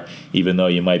people are, even though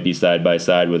you might be side by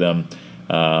side with them.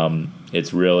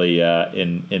 It's really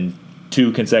in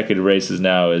 2 consecutive races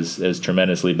now has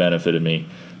tremendously benefited me.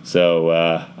 So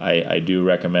I do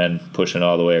recommend pushing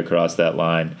all the way across that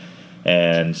line.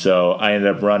 And so I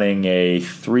ended up running a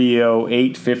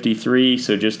 3:08:53,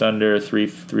 so just under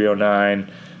 3:09.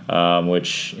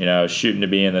 Which I was shooting to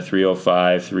be in the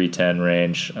 3:05, 3:10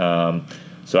 range.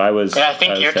 So I was. Yeah, I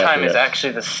think your time is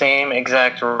actually the same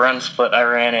exact run split I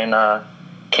ran in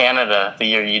Canada the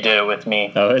year you did it with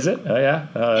me. Oh, is it? Oh, yeah.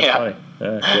 Oh, that's funny.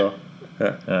 Cool.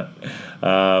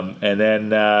 And then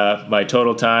my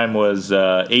total time was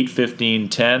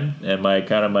 8:15:10, and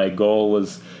my goal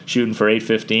was shooting for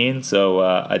 8:15. So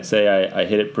I'd say I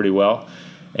hit it pretty well.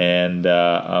 And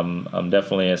I'm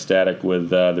definitely ecstatic with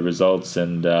the results,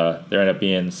 and there ended up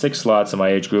being 6 slots in my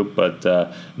age group, but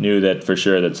knew that for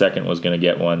sure that second was going to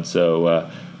get one, so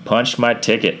punched my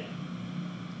ticket.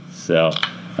 So,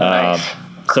 nice.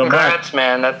 So congrats, Mark,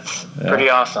 man! That's pretty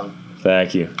awesome.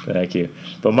 Thank you.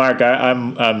 But Mark,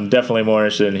 I'm definitely more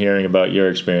interested in hearing about your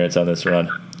experience on this run.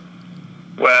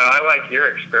 Well, I like your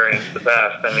experience the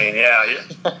best. I mean,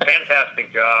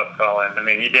 fantastic job, Colin. I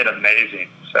mean, you did amazing.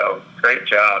 So great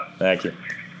job. Thank you.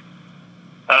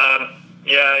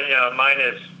 Mine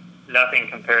is nothing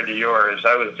compared to yours.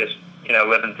 I was just,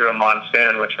 living through a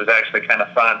monsoon, which was actually kind of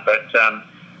fun. But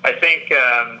I think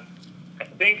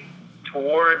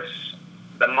towards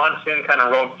the monsoon kind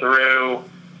of rolled through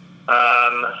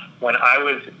when I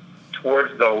was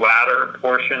towards the latter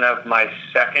portion of my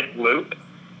second loop.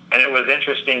 And it was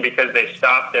interesting because they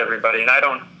stopped everybody. And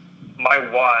my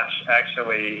watch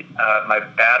actually, my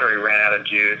battery ran out of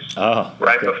juice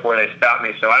right before they stopped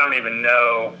me. So I don't even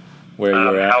know where you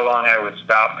were at. How long I was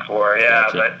stopped for. Yeah,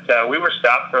 Gotcha. But we were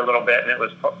stopped for a little bit, and it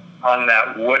was on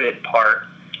that wooded part.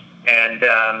 And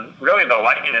really the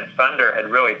lightning and thunder had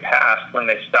really passed when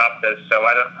they stopped us. So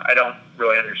I don't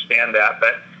really understand that.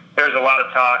 But there's a lot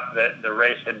of talk that the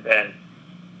race had been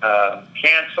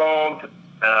canceled.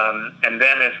 And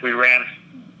then as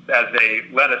they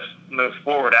let us move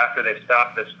forward after they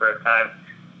stopped us for a time,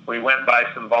 we went by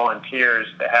some volunteers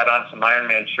that had on some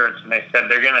Ironman shirts, and they said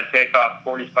they're going to take off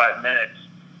 45 minutes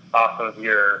off of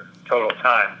your total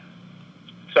time.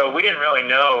 So we didn't really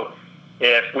know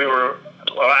if we were,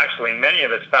 well, actually, many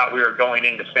of us thought we were going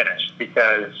in to finish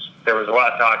because there was a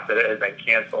lot of talk that it had been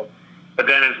canceled. But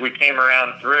then as we came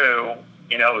around through,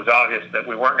 it was obvious that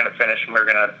we weren't going to finish, and we were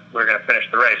going to finish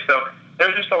the race. So there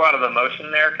was just a lot of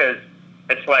emotion there because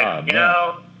it's like,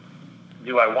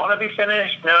 do I want to be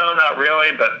finished? No, not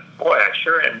really. But boy, I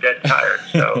sure am dead tired.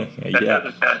 So that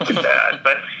doesn't sound too bad.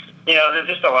 But there's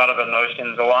just a lot of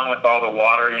emotions, along with all the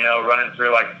water. Running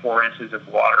through like 4 inches of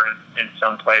water in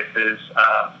some places.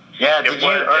 You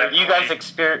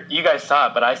guys saw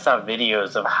it, but I saw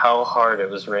videos of how hard it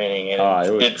was raining. And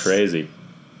it was crazy.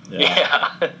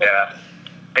 Yeah. Yeah.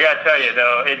 I gotta tell you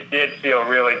though, it did feel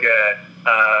really good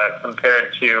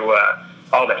compared to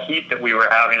all the heat that we were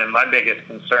having. And my biggest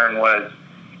concern was,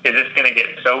 is this going to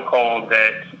get so cold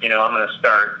that I'm going to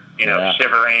start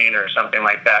shivering or something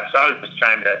like that? So I was just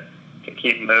trying to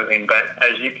keep moving. But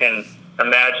as you can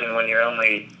imagine, when you're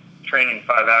only training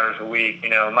 5 hours a week,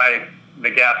 the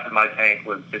gas in my tank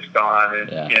was just gone. And,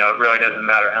 it really doesn't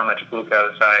matter how much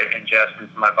glucose I ingest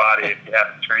into my body. If you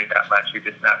haven't trained that much, you're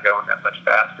just not going that much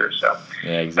faster. So,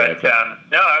 yeah, exactly. But,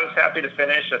 I was happy to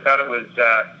finish. I thought it was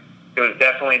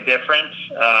definitely different.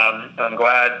 I'm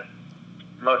glad,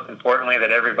 most importantly,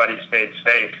 that everybody stayed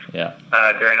safe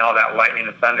during all that lightning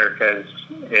and thunder, because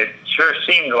it sure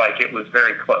seemed like it was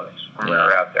very close when we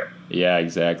were out there. Yeah,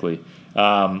 exactly.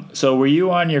 So were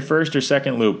you on your first or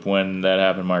second loop when that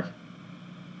happened, Mark?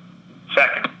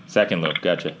 Second loop,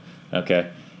 gotcha.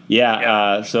 Okay.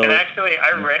 Yeah. So. And actually,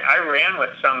 I ran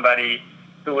with somebody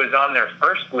who was on their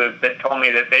first loop that told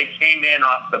me that they came in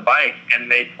off the bike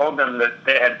and they told them that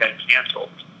they had been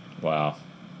canceled. Wow.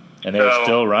 And they were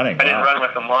still running. I didn't run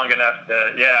with them long enough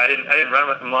to. Yeah, I didn't run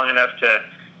with them long enough to,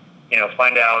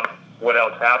 find out what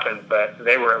else happened. But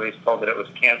they were at least told that it was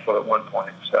canceled at one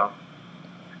point. So.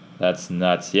 That's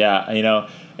nuts. Yeah,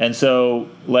 and so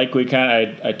like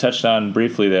I touched on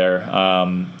briefly there,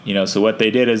 so what they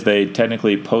did is they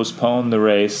technically postponed the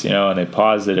race, and they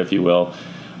paused it, if you will.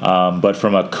 But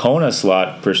from a Kona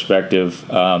slot perspective,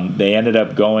 they ended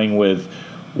up going with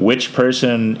which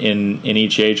person in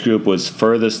each age group was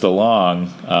furthest along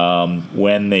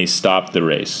when they stopped the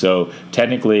race. So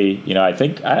technically,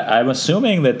 I'm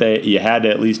assuming that you had to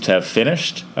at least have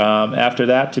finished after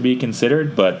that to be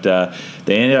considered. But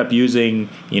they ended up using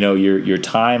your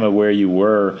time of where you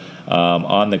were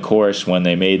on the course when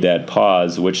they made that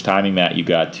pause, which timing mat you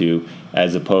got to,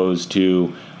 as opposed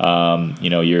to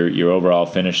your overall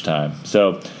finish time.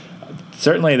 So.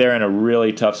 Certainly, they're in a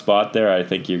really tough spot there. I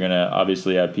think you're going to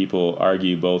obviously have people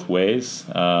argue both ways.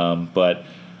 But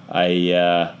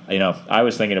I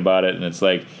was thinking about it, and it's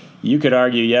like you could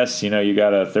argue, yes, you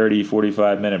got a 30,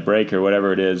 45-minute break or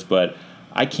whatever it is, but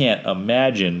I can't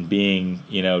imagine being,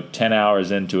 10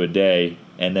 hours into a day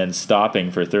and then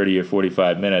stopping for 30 or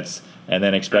 45 minutes and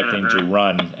then expecting to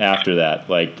run after that.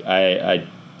 Like, I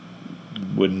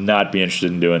would not be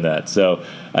interested in doing that. So,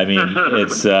 I mean,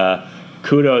 it's...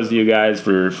 kudos to you guys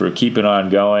for keeping on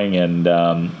going, and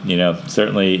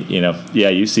certainly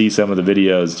you see some of the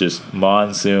videos, just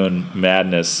monsoon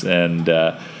madness, and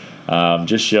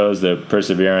just shows the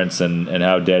perseverance and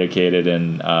how dedicated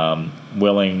and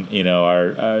willing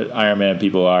our Ironman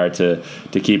people are to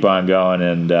keep on going,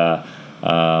 and the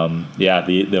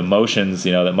emotions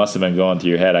that must have been going through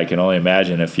your head. I can only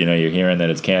imagine if you're hearing that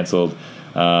it's canceled.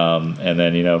 And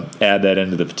then add that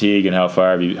into the fatigue and how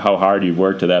hard you've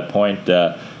worked to that point.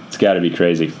 It's got to be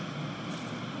crazy.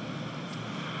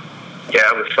 Yeah,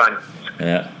 it was fun.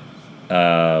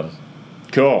 Yeah,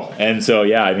 cool. And so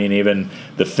even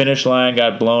the finish line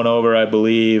got blown over, I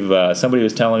believe. Somebody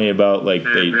was telling me about they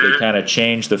kind of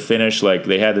changed the finish. Like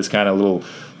they had this kind of little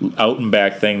out and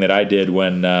back thing that I did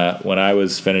when I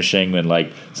was finishing,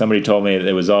 and somebody told me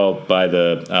it was all by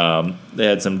the they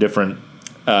had some different.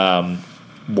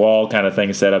 Wall kind of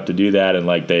thing set up to do that, and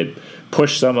they'd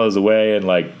push some of those away,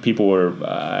 and people were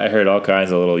I heard all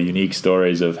kinds of little unique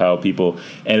stories of how people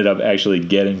ended up actually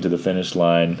getting to the finish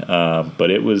line, but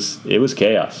it was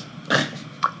chaos.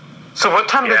 So what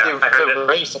time did the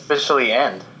race officially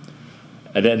end?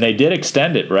 And then they did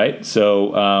extend it, right?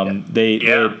 So they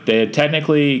had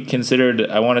technically considered,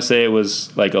 I want to say it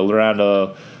was around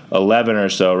 11 or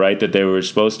so, right, that they were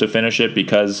supposed to finish it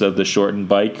because of the shortened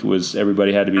bike.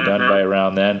 Everybody had to be done by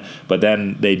around then. But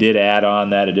then they did add on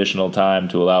that additional time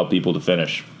to allow people to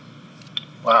finish.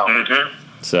 Wow.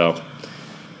 So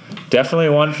definitely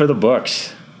one for the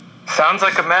books. Sounds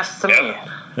like a mess to me.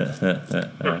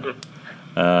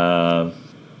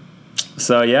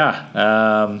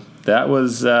 That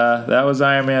was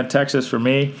Ironman Texas for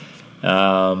me.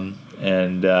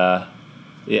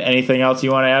 Anything else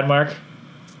you want to add, Mark?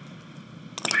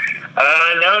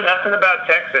 No, nothing about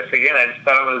Texas. Again, I just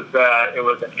thought it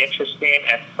was an interesting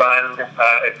and fun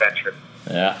adventure.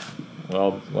 Yeah,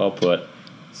 well put.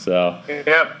 So.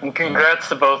 Yep, and congrats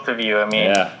to both of you. I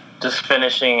mean, just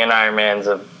finishing an Ironman's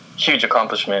a huge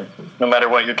accomplishment, no matter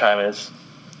what your time is.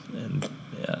 And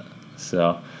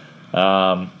so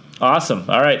awesome.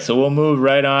 All right, so we'll move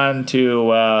right on to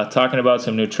talking about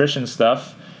some nutrition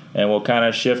stuff. And we'll kind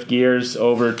of shift gears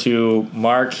over to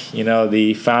Mark,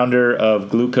 the founder of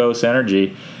Glucose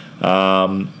Energy.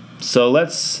 So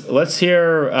let's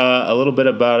hear a little bit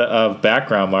of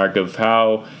background, Mark, of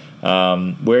how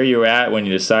where you were at when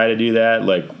you decided to do that,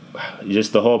 like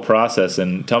just the whole process,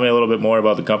 and tell me a little bit more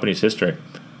about the company's history.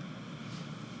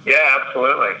 Yeah,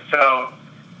 absolutely. So,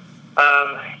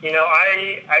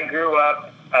 I grew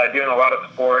up doing a lot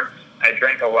of sports. I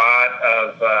drank a lot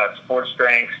of sports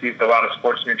drinks, used a lot of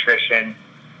sports nutrition,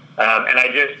 and I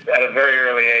just, at a very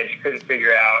early age, couldn't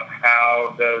figure out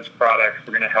how those products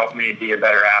were going to help me be a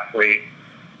better athlete.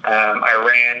 I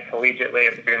ran collegiately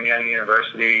at Brigham Young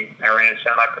University. I ran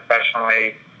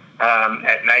semi-professionally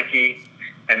at Nike,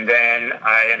 and then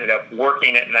I ended up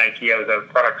working at Nike. I was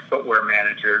a product footwear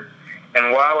manager.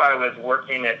 And while I was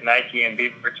working at Nike in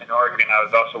Beaverton, Oregon, I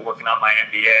was also working on my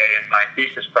MBA, and my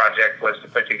thesis project was to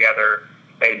put together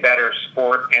a better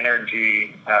sport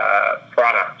energy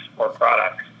product or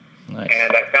products. Nice.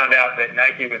 And I found out that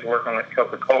Nike was working with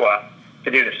Coca-Cola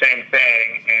to do the same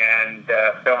thing, and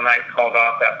Phil Knight called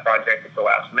off that project at the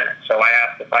last minute. So I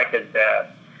asked if I could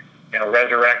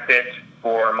resurrect it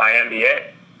for my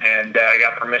MBA, and I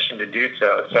got permission to do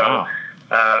so. So. Wow.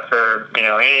 For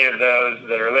any of those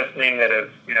that are listening that have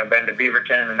been to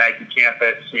Beaverton and the Nike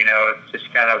campus, it's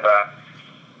just kind of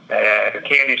a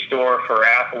candy store for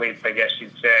athletes, I guess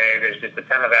you'd say. There's just a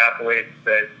ton of athletes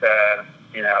that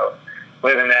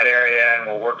live in that area and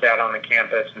will work out on the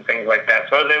campus and things like that.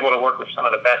 So I was able to work with some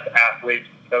of the best athletes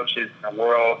and coaches in the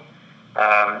world.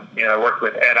 I worked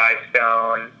with Ed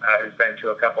Eyestone, who's been to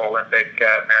a couple Olympic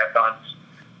marathons.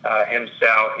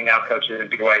 Himself, he now coaches at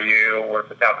BYU, worked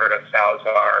with Alberto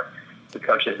Salazar, who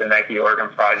coaches the Nike Oregon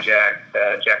Project,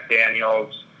 Jack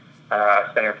Daniels,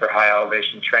 Center for High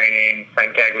Elevation Training,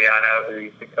 Frank Gagliano, who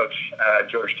used to coach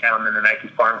Georgetown and the Nike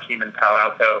Farm Team in Palo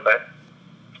Alto. But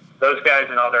those guys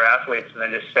and all their athletes, and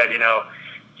they just said, if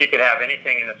you could have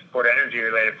anything in the sport energy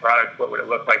related products, what would it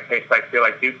look like, taste like, feel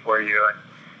like, do for you?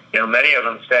 And, many of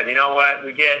them said, we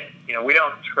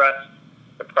don't trust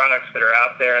the products that are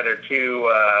out there. They're too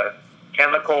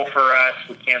chemical for us.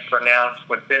 We can't pronounce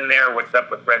what's in there, what's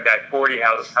up with Red Dye 40,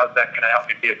 how's that going to help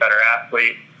me be a better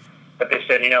athlete? But they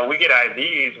said, we get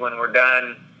IVs when we're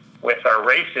done with our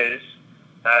races.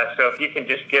 So if you can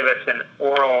just give us an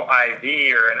oral IV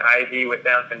or an IV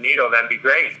without the needle, that'd be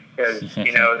great. Because,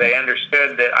 they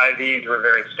understood that IVs were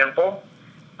very simple.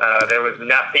 There was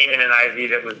nothing in an IV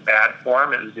that was bad for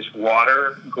them. It was just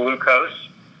water, glucose,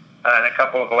 and a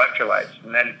couple of electrolytes.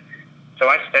 And then, so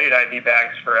I studied IV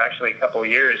bags for actually a couple of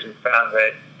years and found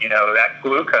that, that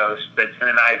glucose that's in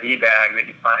an IV bag that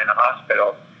you find in a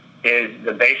hospital is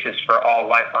the basis for all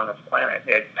life on this planet.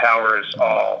 It powers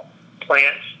all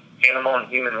plants, animal, and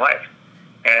human life.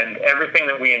 And everything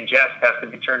that we ingest has to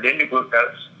be turned into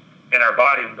glucose in our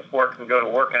body before it can go to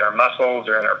work in our muscles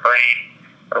or in our brain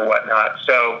or whatnot.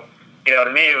 So,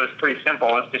 to me, it was pretty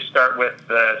simple. Let's just start with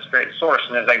the straight source.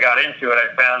 And as I got into it,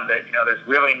 I found that, there's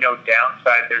really no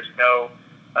downside. There's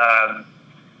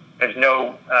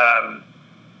no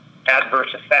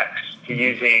adverse effects to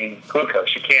using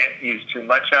glucose. You can't use too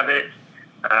much of it.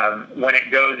 When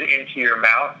it goes into your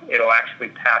mouth, it'll actually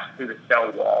pass through the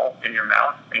cell wall in your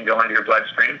mouth and go into your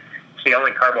bloodstream. It's the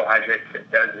only carbohydrate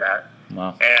that does that.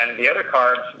 Wow. And the other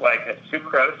carbs, like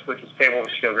sucrose, which is table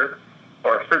sugar,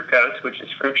 or fructose, which is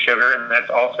fruit sugar, and that's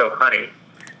also honey.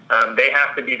 They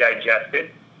have to be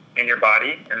digested in your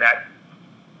body, and that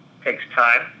takes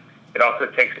time. It also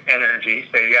takes energy,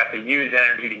 so you have to use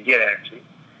energy to get energy.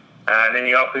 And then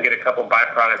you also get a couple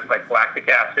byproducts like lactic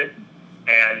acid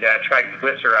and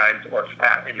triglycerides or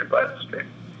fat in your bloodstream.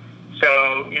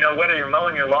 So, whether you're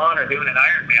mowing your lawn or doing an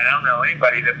Ironman, I don't know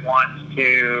anybody that wants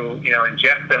to,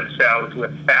 inject themselves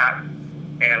with fat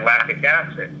and lactic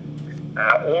acid.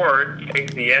 Or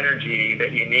take the energy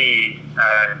that you need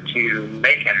to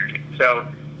make energy. So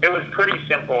it was pretty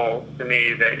simple to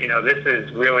me that, this is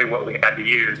really what we had to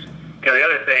use. The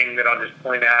other thing that I'll just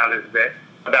point out is that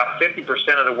about 50%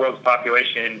 of the world's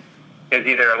population is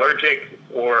either allergic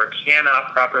or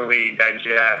cannot properly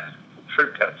digest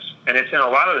fructose. And it's in a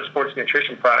lot of the sports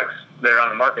nutrition products that are on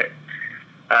the market.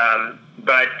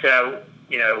 But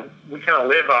we kind of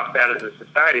live off that as a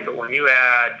society. But when you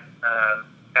add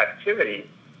activity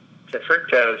to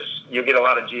fructose, you get a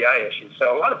lot of GI issues.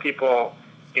 So a lot of people,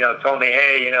 told me,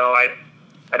 hey,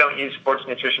 I don't use sports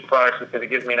nutrition products because it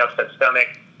gives me an upset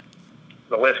stomach.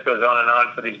 The list goes on and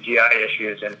on for these GI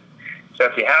issues. And so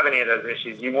if you have any of those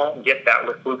issues, you won't get that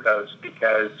with glucose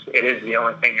because it is the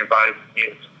only thing your body can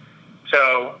use.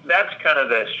 So that's kind of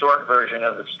the short version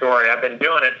of the story. I've been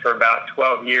doing it for about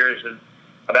 12 years. And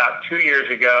about 2 years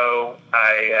ago,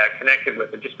 I connected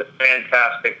with just a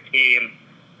fantastic team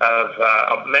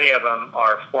of many of them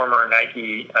are former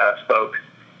Nike folks.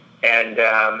 And,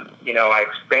 I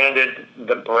expanded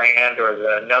the brand or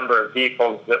the number of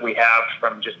vehicles that we have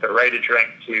from just a ready-to-drink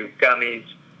to gummies,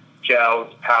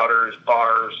 gels, powders,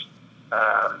 bars,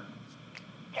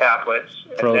 tablets.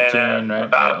 Protein, and then, right?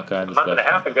 About a month and a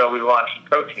half ago, we launched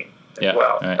protein as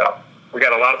well. Right. So we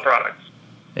got a lot of products.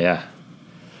 Yeah.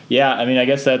 Yeah, I mean, I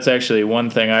guess that's actually one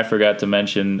thing I forgot to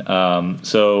mention.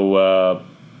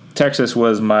 Texas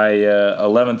was my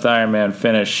 11th Ironman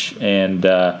finish, and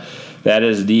that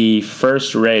is the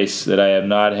first race that I have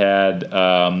not had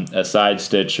a side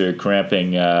stitch or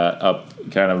cramping up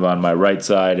kind of on my right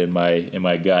side in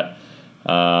my gut.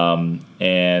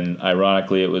 And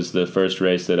ironically, it was the first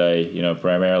race that I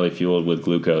primarily fueled with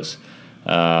glucose.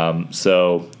 We'll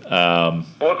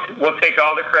take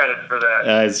all the credit for that.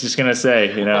 I was just gonna say,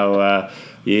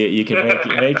 you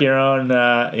can make your own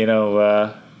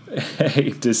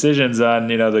decisions on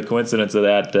the coincidence of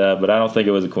that, but I don't think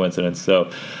it was a coincidence. So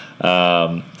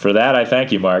for that, I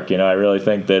thank you, Mark. I really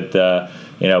think that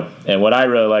and what I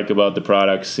really like about the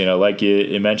products, like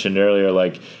you mentioned earlier,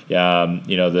 like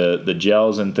the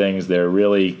gels and things, they're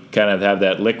really kind of have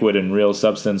that liquid and real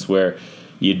substance where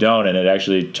you don't, and it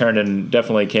actually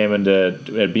definitely came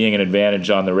into being an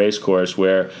advantage on the race course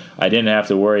where I didn't have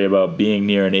to worry about being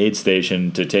near an aid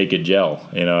station to take a gel.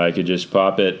 I could just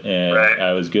pop it and right.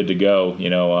 I was good to go,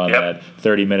 on that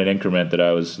 30-minute increment that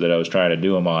I was trying to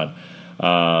do them on.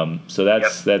 So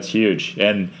that's huge.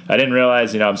 And I didn't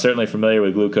realize, I'm certainly familiar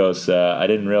with glucose. I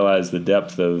didn't realize the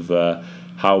depth of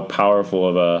how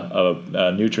powerful of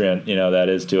a nutrient that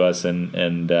is to us and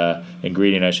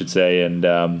ingredient, I should say, and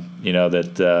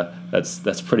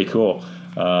that's pretty cool.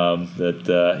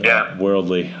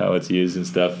 Worldly how it's used and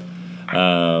stuff.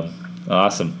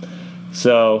 Awesome.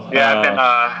 So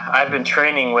I've been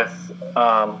training with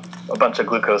a bunch of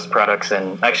glucose products,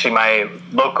 and actually my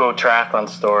local triathlon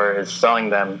store is selling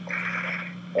them.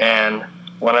 And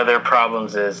one of their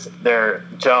problems is their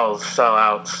gels sell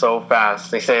out so fast.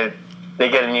 They say they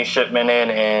get a new shipment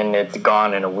in and it's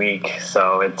gone in a week.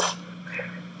 So it's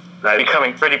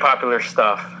becoming pretty popular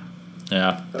stuff.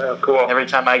 Yeah. Oh, cool. Every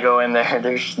time I go in there,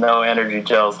 there's no energy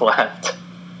gels left.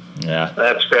 Yeah.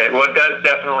 That's great. Well, it does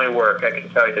definitely work. I can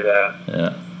tell you that.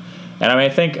 Yeah. And I mean,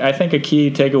 I think a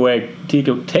key takeaway.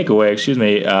 Excuse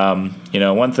me.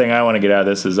 One thing I want to get out of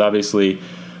this is obviously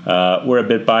we're a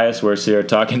bit biased. We're here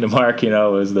talking to Mark,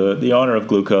 as the owner of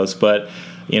Glucose, but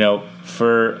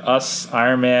for us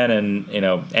Ironman and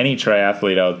any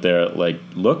triathlete out there, like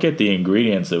look at the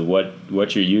ingredients of what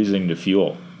you're using to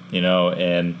fuel.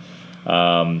 And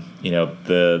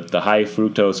the high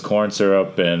fructose corn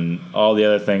syrup and all the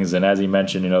other things. And as he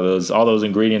mentioned, all those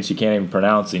ingredients you can't even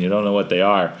pronounce and you don't know what they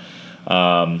are.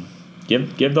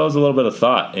 Give those a little bit of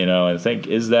thought, and think,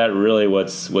 is that really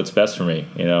what's best for me?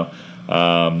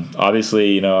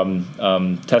 Obviously,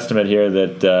 I'm testament here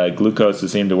that glucose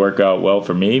has seemed to work out well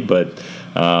for me, but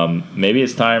maybe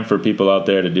it's time for people out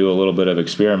there to do a little bit of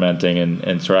experimenting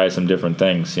and try some different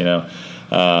things.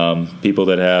 People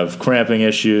that have cramping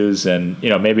issues, and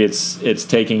maybe it's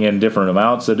taking in different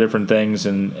amounts of different things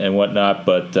and whatnot.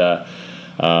 But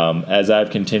as I've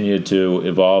continued to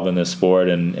evolve in this sport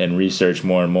and research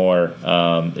more and more,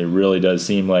 it really does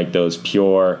seem like those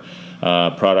pure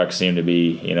products seem to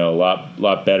be a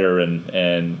lot better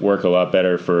and work a lot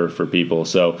better for people.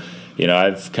 So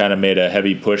I've kind of made a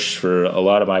heavy push for a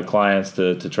lot of my clients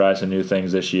to try some new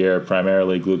things this year,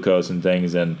 primarily glucose and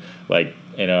things, and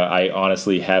I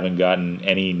honestly haven't gotten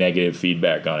any negative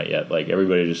feedback on it yet. Like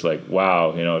everybody's just like,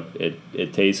 wow,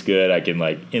 it tastes good. I can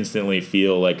instantly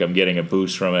feel like I'm getting a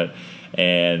boost from it,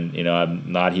 and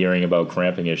I'm not hearing about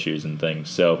cramping issues and things.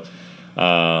 So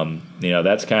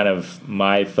that's kind of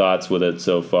my thoughts with it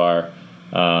so far.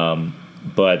 So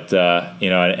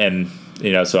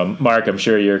Mark, I'm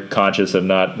sure you're conscious of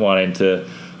not wanting to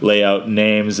lay out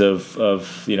names of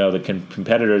the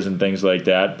competitors and things like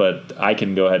that, but I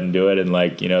can go ahead and do it. And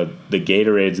the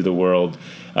Gatorades of the world,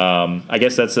 I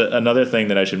guess that's another thing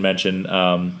that I should mention.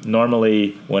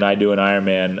 Normally when I do an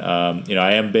Ironman,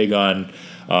 I am big on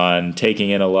on taking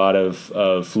in a lot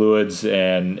of fluids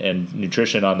and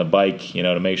nutrition on the bike,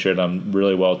 to make sure that I'm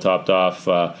really well topped off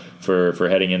for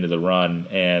heading into the run.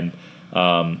 And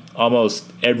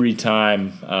almost every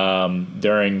time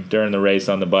during the race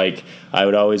on the bike, I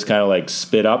would always kind of like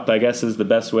spit up, I guess is the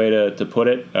best way to put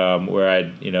it, where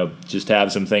I'd just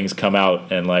have some things come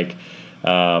out, and like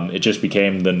it just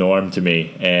became the norm to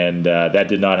me, and that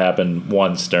did not happen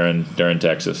once during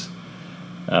Texas.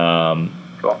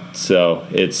 Cool. So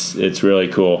it's really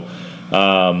cool.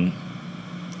 Elliot,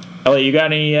 you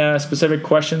got any specific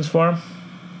questions for him?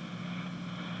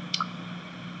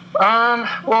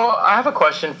 Well, I have a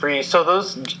question for you. So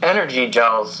those energy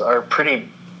gels are pretty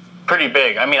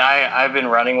big. I mean, I've been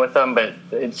running with them, but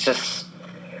it's just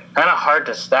kind of hard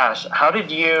to stash. How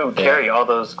did you carry all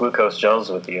those glucose gels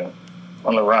with you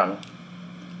on the run?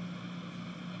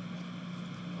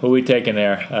 Who are we taking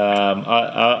there?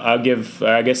 I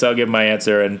guess I'll give my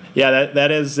answer. And yeah,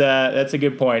 that's a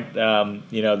good point.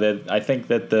 That I think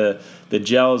that the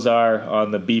gels are on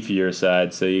the beefier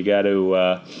side, so you got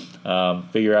to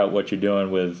figure out what you're doing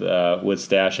with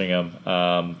stashing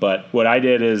them. But what I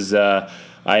did is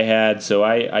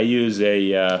I use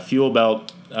a Fuel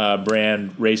Belt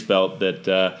brand race belt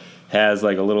that has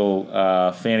like a little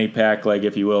fanny pack, like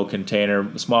if you will, container,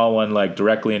 a small one like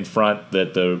directly in front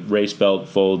that the race belt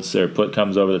folds or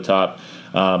comes over the top.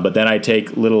 But then I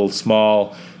take little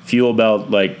small Fuel Belt,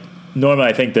 like normally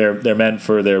I think they're meant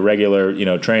for their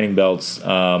regular training belts,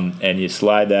 and you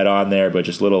slide that on there, but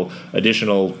just little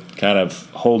additional kind of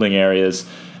holding areas.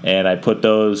 And I put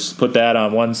that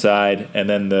on one side, and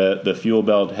then the Fuel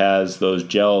Belt has those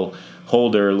gel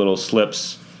holder little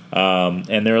slips.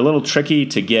 And they're a little tricky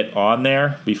to get on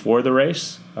there before the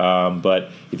race, but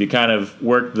if you kind of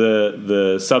work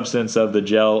the substance of the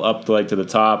gel up to the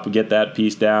top, get that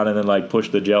piece down, and then like push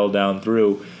the gel down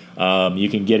through, you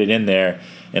can get it in there.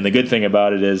 And the good thing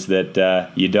about it is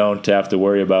that you don't have to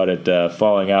worry about it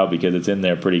falling out, because it's in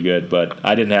there pretty good. But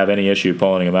I didn't have any issue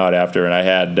pulling them out after, and I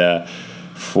had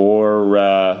four.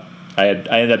 I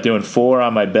ended up doing 4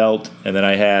 on my belt, and then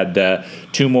I had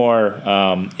 2 more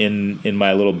in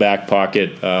my little back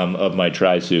pocket of my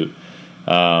tri-suit.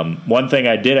 One thing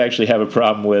I did actually have a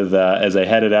problem with as I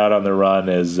headed out on the run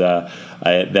is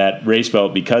that race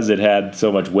belt, because it had so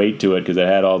much weight to it, because it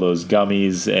had all those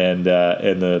gummies and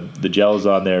the gels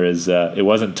on there, it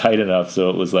wasn't tight enough, so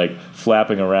it was like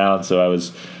flapping around. So I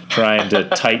was trying to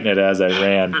tighten it as I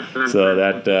ran. So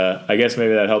that I guess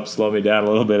maybe that helped slow me down a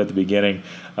little bit at the beginning.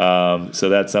 So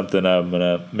that's something I'm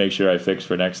gonna make sure I fix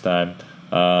for next time.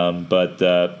 But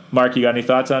Mark, you got any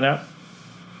thoughts on that?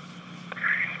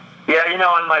 Yeah,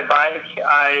 on my bike,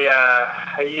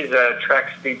 I use a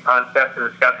Trek Speed Concept, and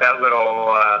it's got that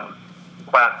little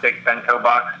plastic bento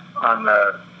box on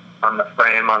the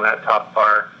frame on that top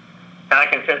bar, and I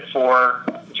can fit 4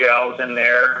 gels in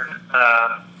there,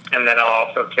 and then I'll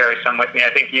also carry some with me. I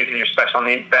think using your special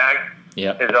needs bag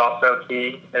is also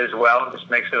key as well. It just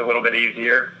makes it a little bit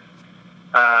easier.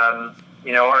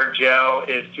 Our gel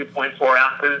is 2.4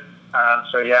 ounces,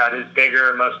 so yeah, it is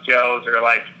bigger. Most gels are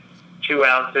like 2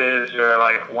 ounces or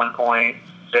like 1.6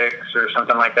 or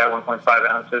something like that, 1.5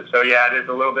 ounces. So yeah, it is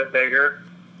a little bit bigger.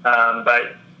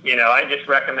 But I just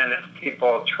recommend that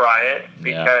people try it,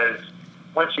 because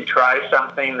once you try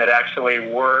something that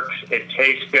actually works, it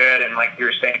tastes good, and like you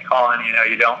were saying, Colin,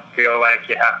 you don't feel like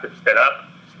you have to spit up.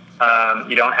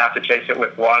 You don't have to chase it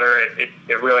with water.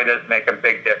 It really does make a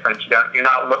big difference. You're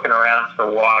not looking around for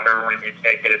water when you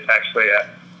take it. It's actually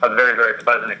a very, very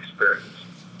pleasant experience.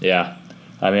 Yeah.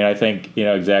 I mean, I think,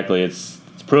 exactly. It's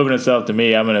proven itself to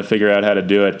me. I'm going to figure out how to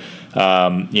do it.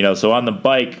 So on the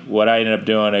bike, what I ended up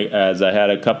doing is I had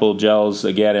a couple gels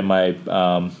again in my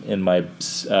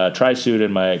tri-suit,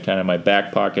 in my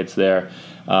back pockets there.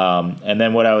 And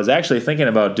then what I was actually thinking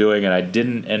about doing, and I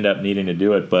didn't end up needing to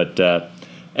do it, but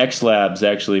X Labs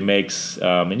actually makes,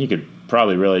 and you could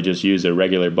probably really just use a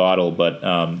regular bottle,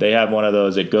 but they have one of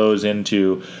those that goes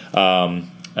into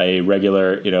a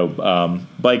regular,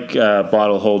 bike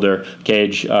bottle holder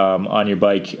cage on your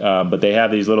bike, but they have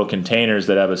these little containers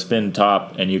that have a spin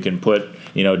top, and you can put,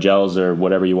 gels or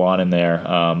whatever you want in there.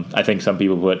 I think some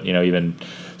people put, even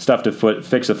stuff to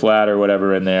fix a flat or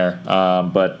whatever in there.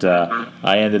 But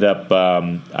I ended up,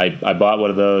 I bought one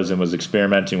of those and was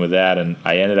experimenting with that, and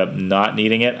I ended up not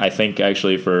needing it. I think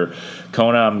actually for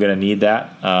Kona, I'm going to need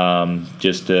that,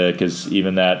 just because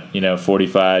even that,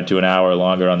 45 to an hour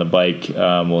longer on the bike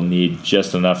will need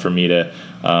just enough for me to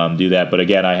do that. But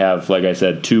again, I have, like I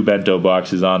said, 2 bento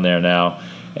boxes on there now,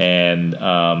 and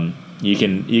you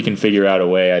can figure out a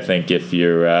way, I think, if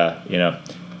you're,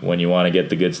 when you want to get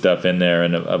the good stuff in there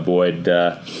and avoid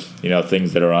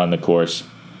things that are on the course.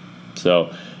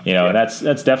 So and that's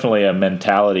definitely a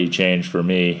mentality change for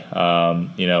me.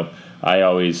 I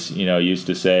always used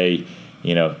to say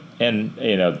and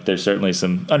there's certainly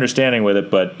some understanding with it,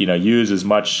 but use as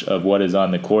much of what is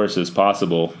on the course as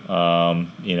possible.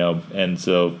 And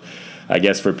so I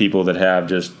guess for people that have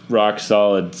just rock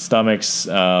solid stomachs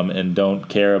and don't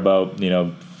care about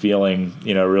feeling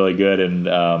really good and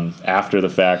after the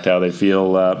fact how they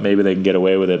feel, maybe they can get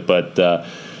away with it. But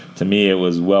to me, it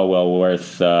was well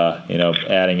worth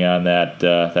adding on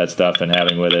that stuff and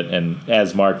having with it. And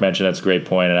as Mark mentioned, that's a great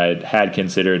point. And I had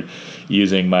considered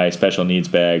using my special needs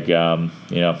bag.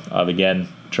 Of again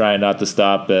trying not to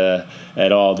stop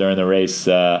at all during the race.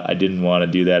 I didn't want to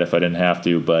do that if I didn't have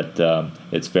to, but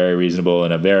it's very reasonable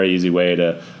and a very easy way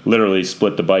to literally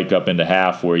split the bike up into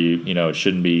half, where it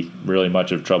shouldn't be really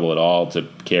much of trouble at all to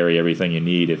carry everything you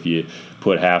need if you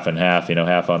put half and half,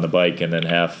 half on the bike and then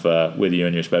half with you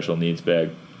in your special needs bag.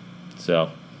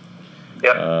 So.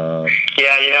 Yep.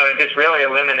 It just really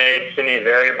eliminates any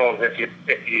variables if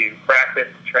you practice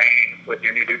and train with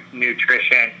your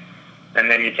nutrition, and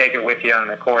then you take it with you on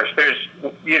the course. There's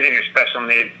using your special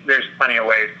needs. There's plenty of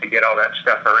ways to get all that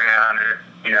stuff around, or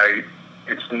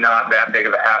it's not that big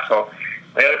of a hassle.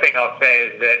 The other thing I'll say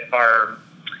is that our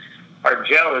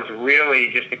gel is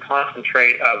really just a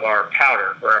concentrate of our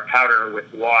powder, or our powder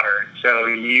with water. So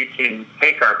you can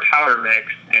take our powder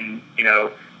mix and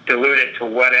dilute it to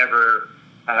whatever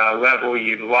level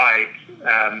you'd like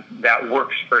that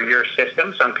works for your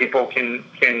system. Some people can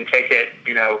take it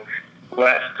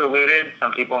less diluted.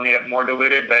 Some people need it more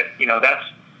diluted, but that's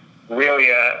really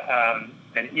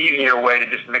an easier way to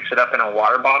just mix it up in a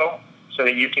water bottle, so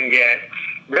that you can get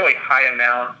really high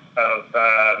amounts of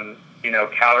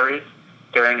calories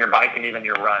during your bike and even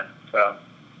your run. So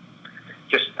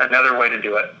just another way to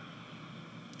do it.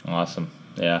 Awesome.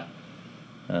 Yeah.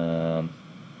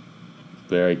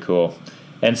 Very cool.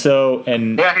 And so,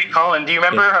 yeah, hey, Colin, do you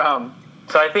remember?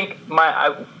 So I think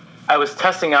I was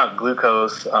testing out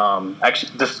glucose,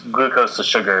 actually just glucose to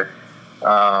sugar,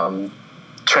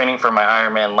 training for my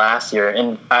Ironman last year,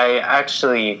 and I guess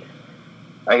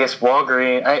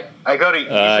Walgreens. I go to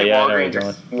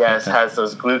Walgreens. Yes, has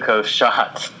those glucose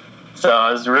shots. So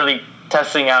I was really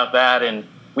testing out that, and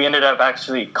we ended up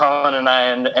Colin and I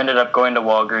ended up going to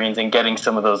Walgreens and getting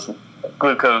some of those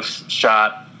glucose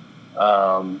shot.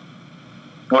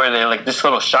 Where they like just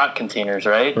little shot containers,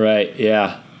 right? Right.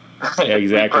 Yeah. Yeah,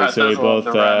 exactly. So we both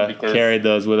carried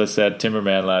those with us at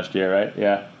Timberman last year, right?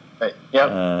 Yeah. Right. Yep.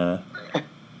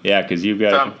 Yeah, because you've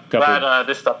got a couple. Glad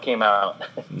this stuff came out.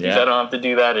 Because I don't have to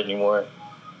do that anymore.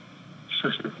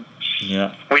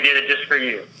 Yeah. We did it just for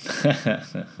you.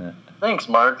 Thanks,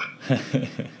 Mark.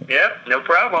 Yep, no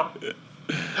problem.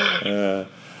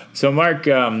 So, Mark,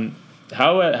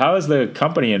 how is the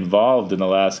company involved in the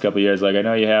last couple of years? Like, I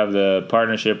know you have the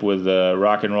partnership with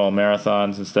Rock and Roll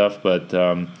Marathons and stuff, but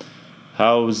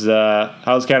how's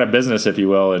kind of business, if you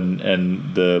will,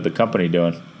 and the company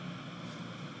doing?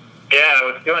 Yeah,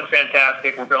 it's doing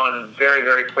fantastic. We're growing very,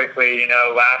 very quickly.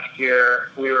 Last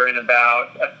year we were in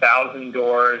about 1,000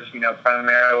 doors,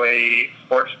 primarily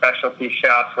sports specialty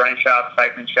shops, running shops,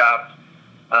 cycling shops.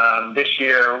 This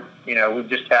year, we've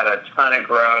just had a ton of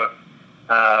growth.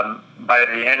 By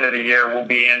the end of the year, we'll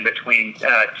be in between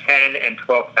 10 and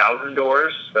 12,000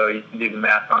 doors, so you can do the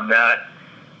math on that.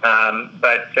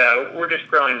 But we're just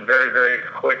growing very, very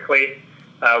quickly.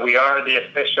 We are the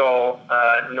official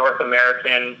North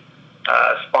American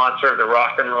sponsor of the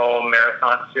Rock and Roll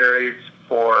Marathon Series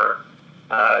for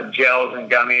gels and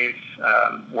gummies.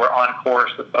 We're on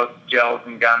course with both gels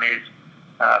and gummies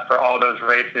for all those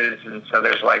races, and so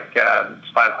there's like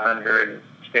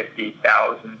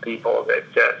 550,000 people that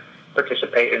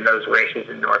participate in those races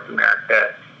in North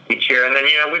America each year. And then,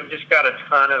 we've just got a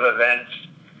ton of events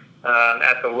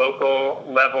at the local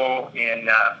level in,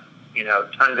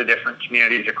 tons of different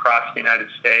communities across the United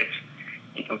States.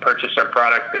 You can purchase our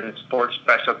product in sports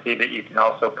specialty, but you can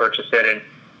also purchase it in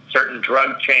certain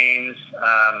drug chains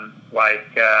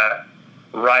like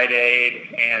Rite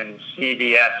Aid and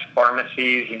CVS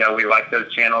pharmacies. We like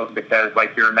those channels because,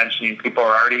 like you were mentioning, people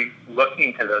are already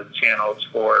looking to those channels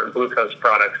for glucose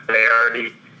products. They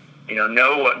already,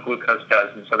 know what glucose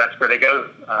does, and so that's where they go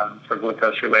for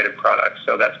glucose-related products.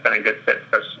 So that's been a good fit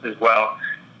for us as well.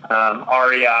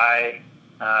 REI,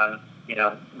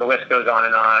 the list goes on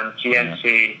and on.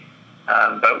 GNC,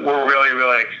 but we're really,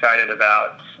 really excited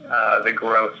about the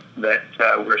growth that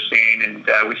we're seeing, and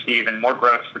we see even more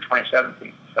growth for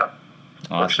 2017. So awesome.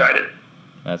 We're excited.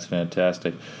 That's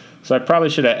fantastic. So I probably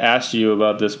should have asked you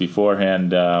about this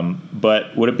beforehand,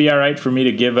 but would it be all right for me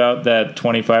to give out that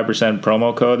 25%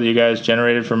 promo code that you guys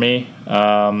generated for me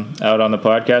out on the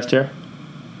podcast here?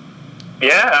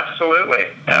 Yeah, absolutely.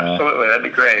 Absolutely. That'd be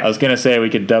great. I was going to say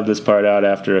we could dub this part out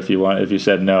after if you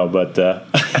said no, but... No,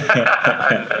 that'd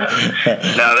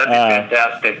be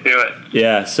fantastic. Do it.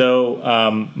 Yeah,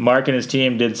 so Mark and his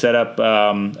team did set up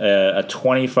a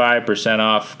 25%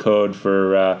 off code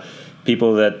for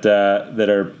people that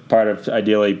are part of,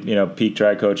 ideally, Peak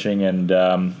Tri Coaching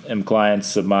and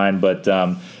clients of mine, but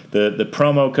the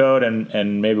promo code,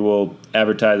 and maybe we'll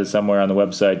advertise it somewhere on the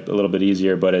website a little bit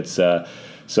easier, but it's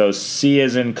so C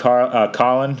as in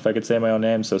Colin, if I could say my own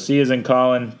name. So C as in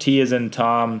Colin, T as in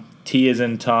Tom, T as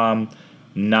in Tom,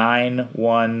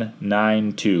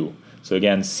 9192. So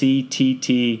again,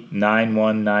 CTT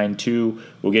 9192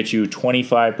 will get you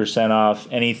 25% off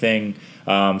anything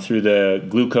through the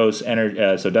Glucose Energy.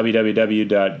 So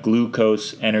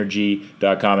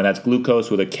www.glucoseenergy.com, and that's glucose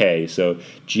with a K. So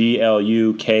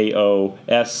GLUKOS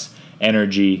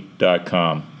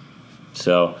energy.com.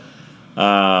 So.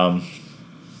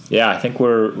 Yeah, I think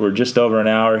we're just over an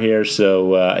hour here,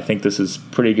 so I think this is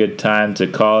pretty good time to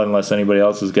call it unless anybody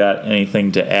else has got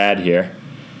anything to add here.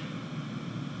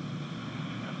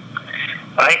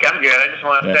 I think I'm good. I just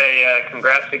want to say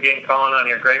congrats again, Colin, on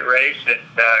your great race. And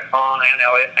Colin and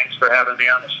Elliot, thanks for having me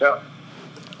on the show.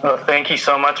 Well, thank you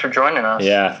so much for joining us.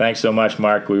 Yeah, thanks so much,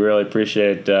 Mark. We really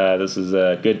appreciate it. This is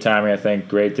a good timing, I think.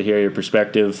 Great to hear your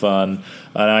perspective on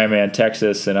Ironman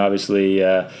Texas, and obviously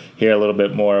hear a little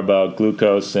bit more about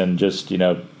glucose and just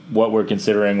what we're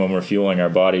considering when we're fueling our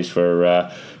bodies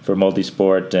for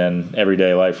multisport and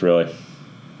everyday life, really.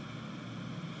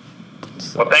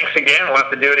 Well, thanks again. We'll have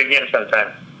to do it again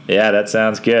sometime. Yeah, that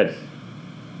sounds good.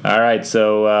 All right,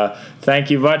 so thank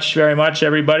you very much,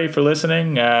 everybody, for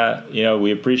listening.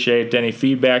 We appreciate any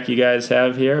feedback you guys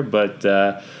have here, but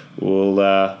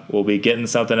we'll be getting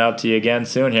something out to you again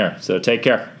soon here. So take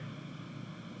care.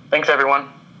 Thanks, everyone.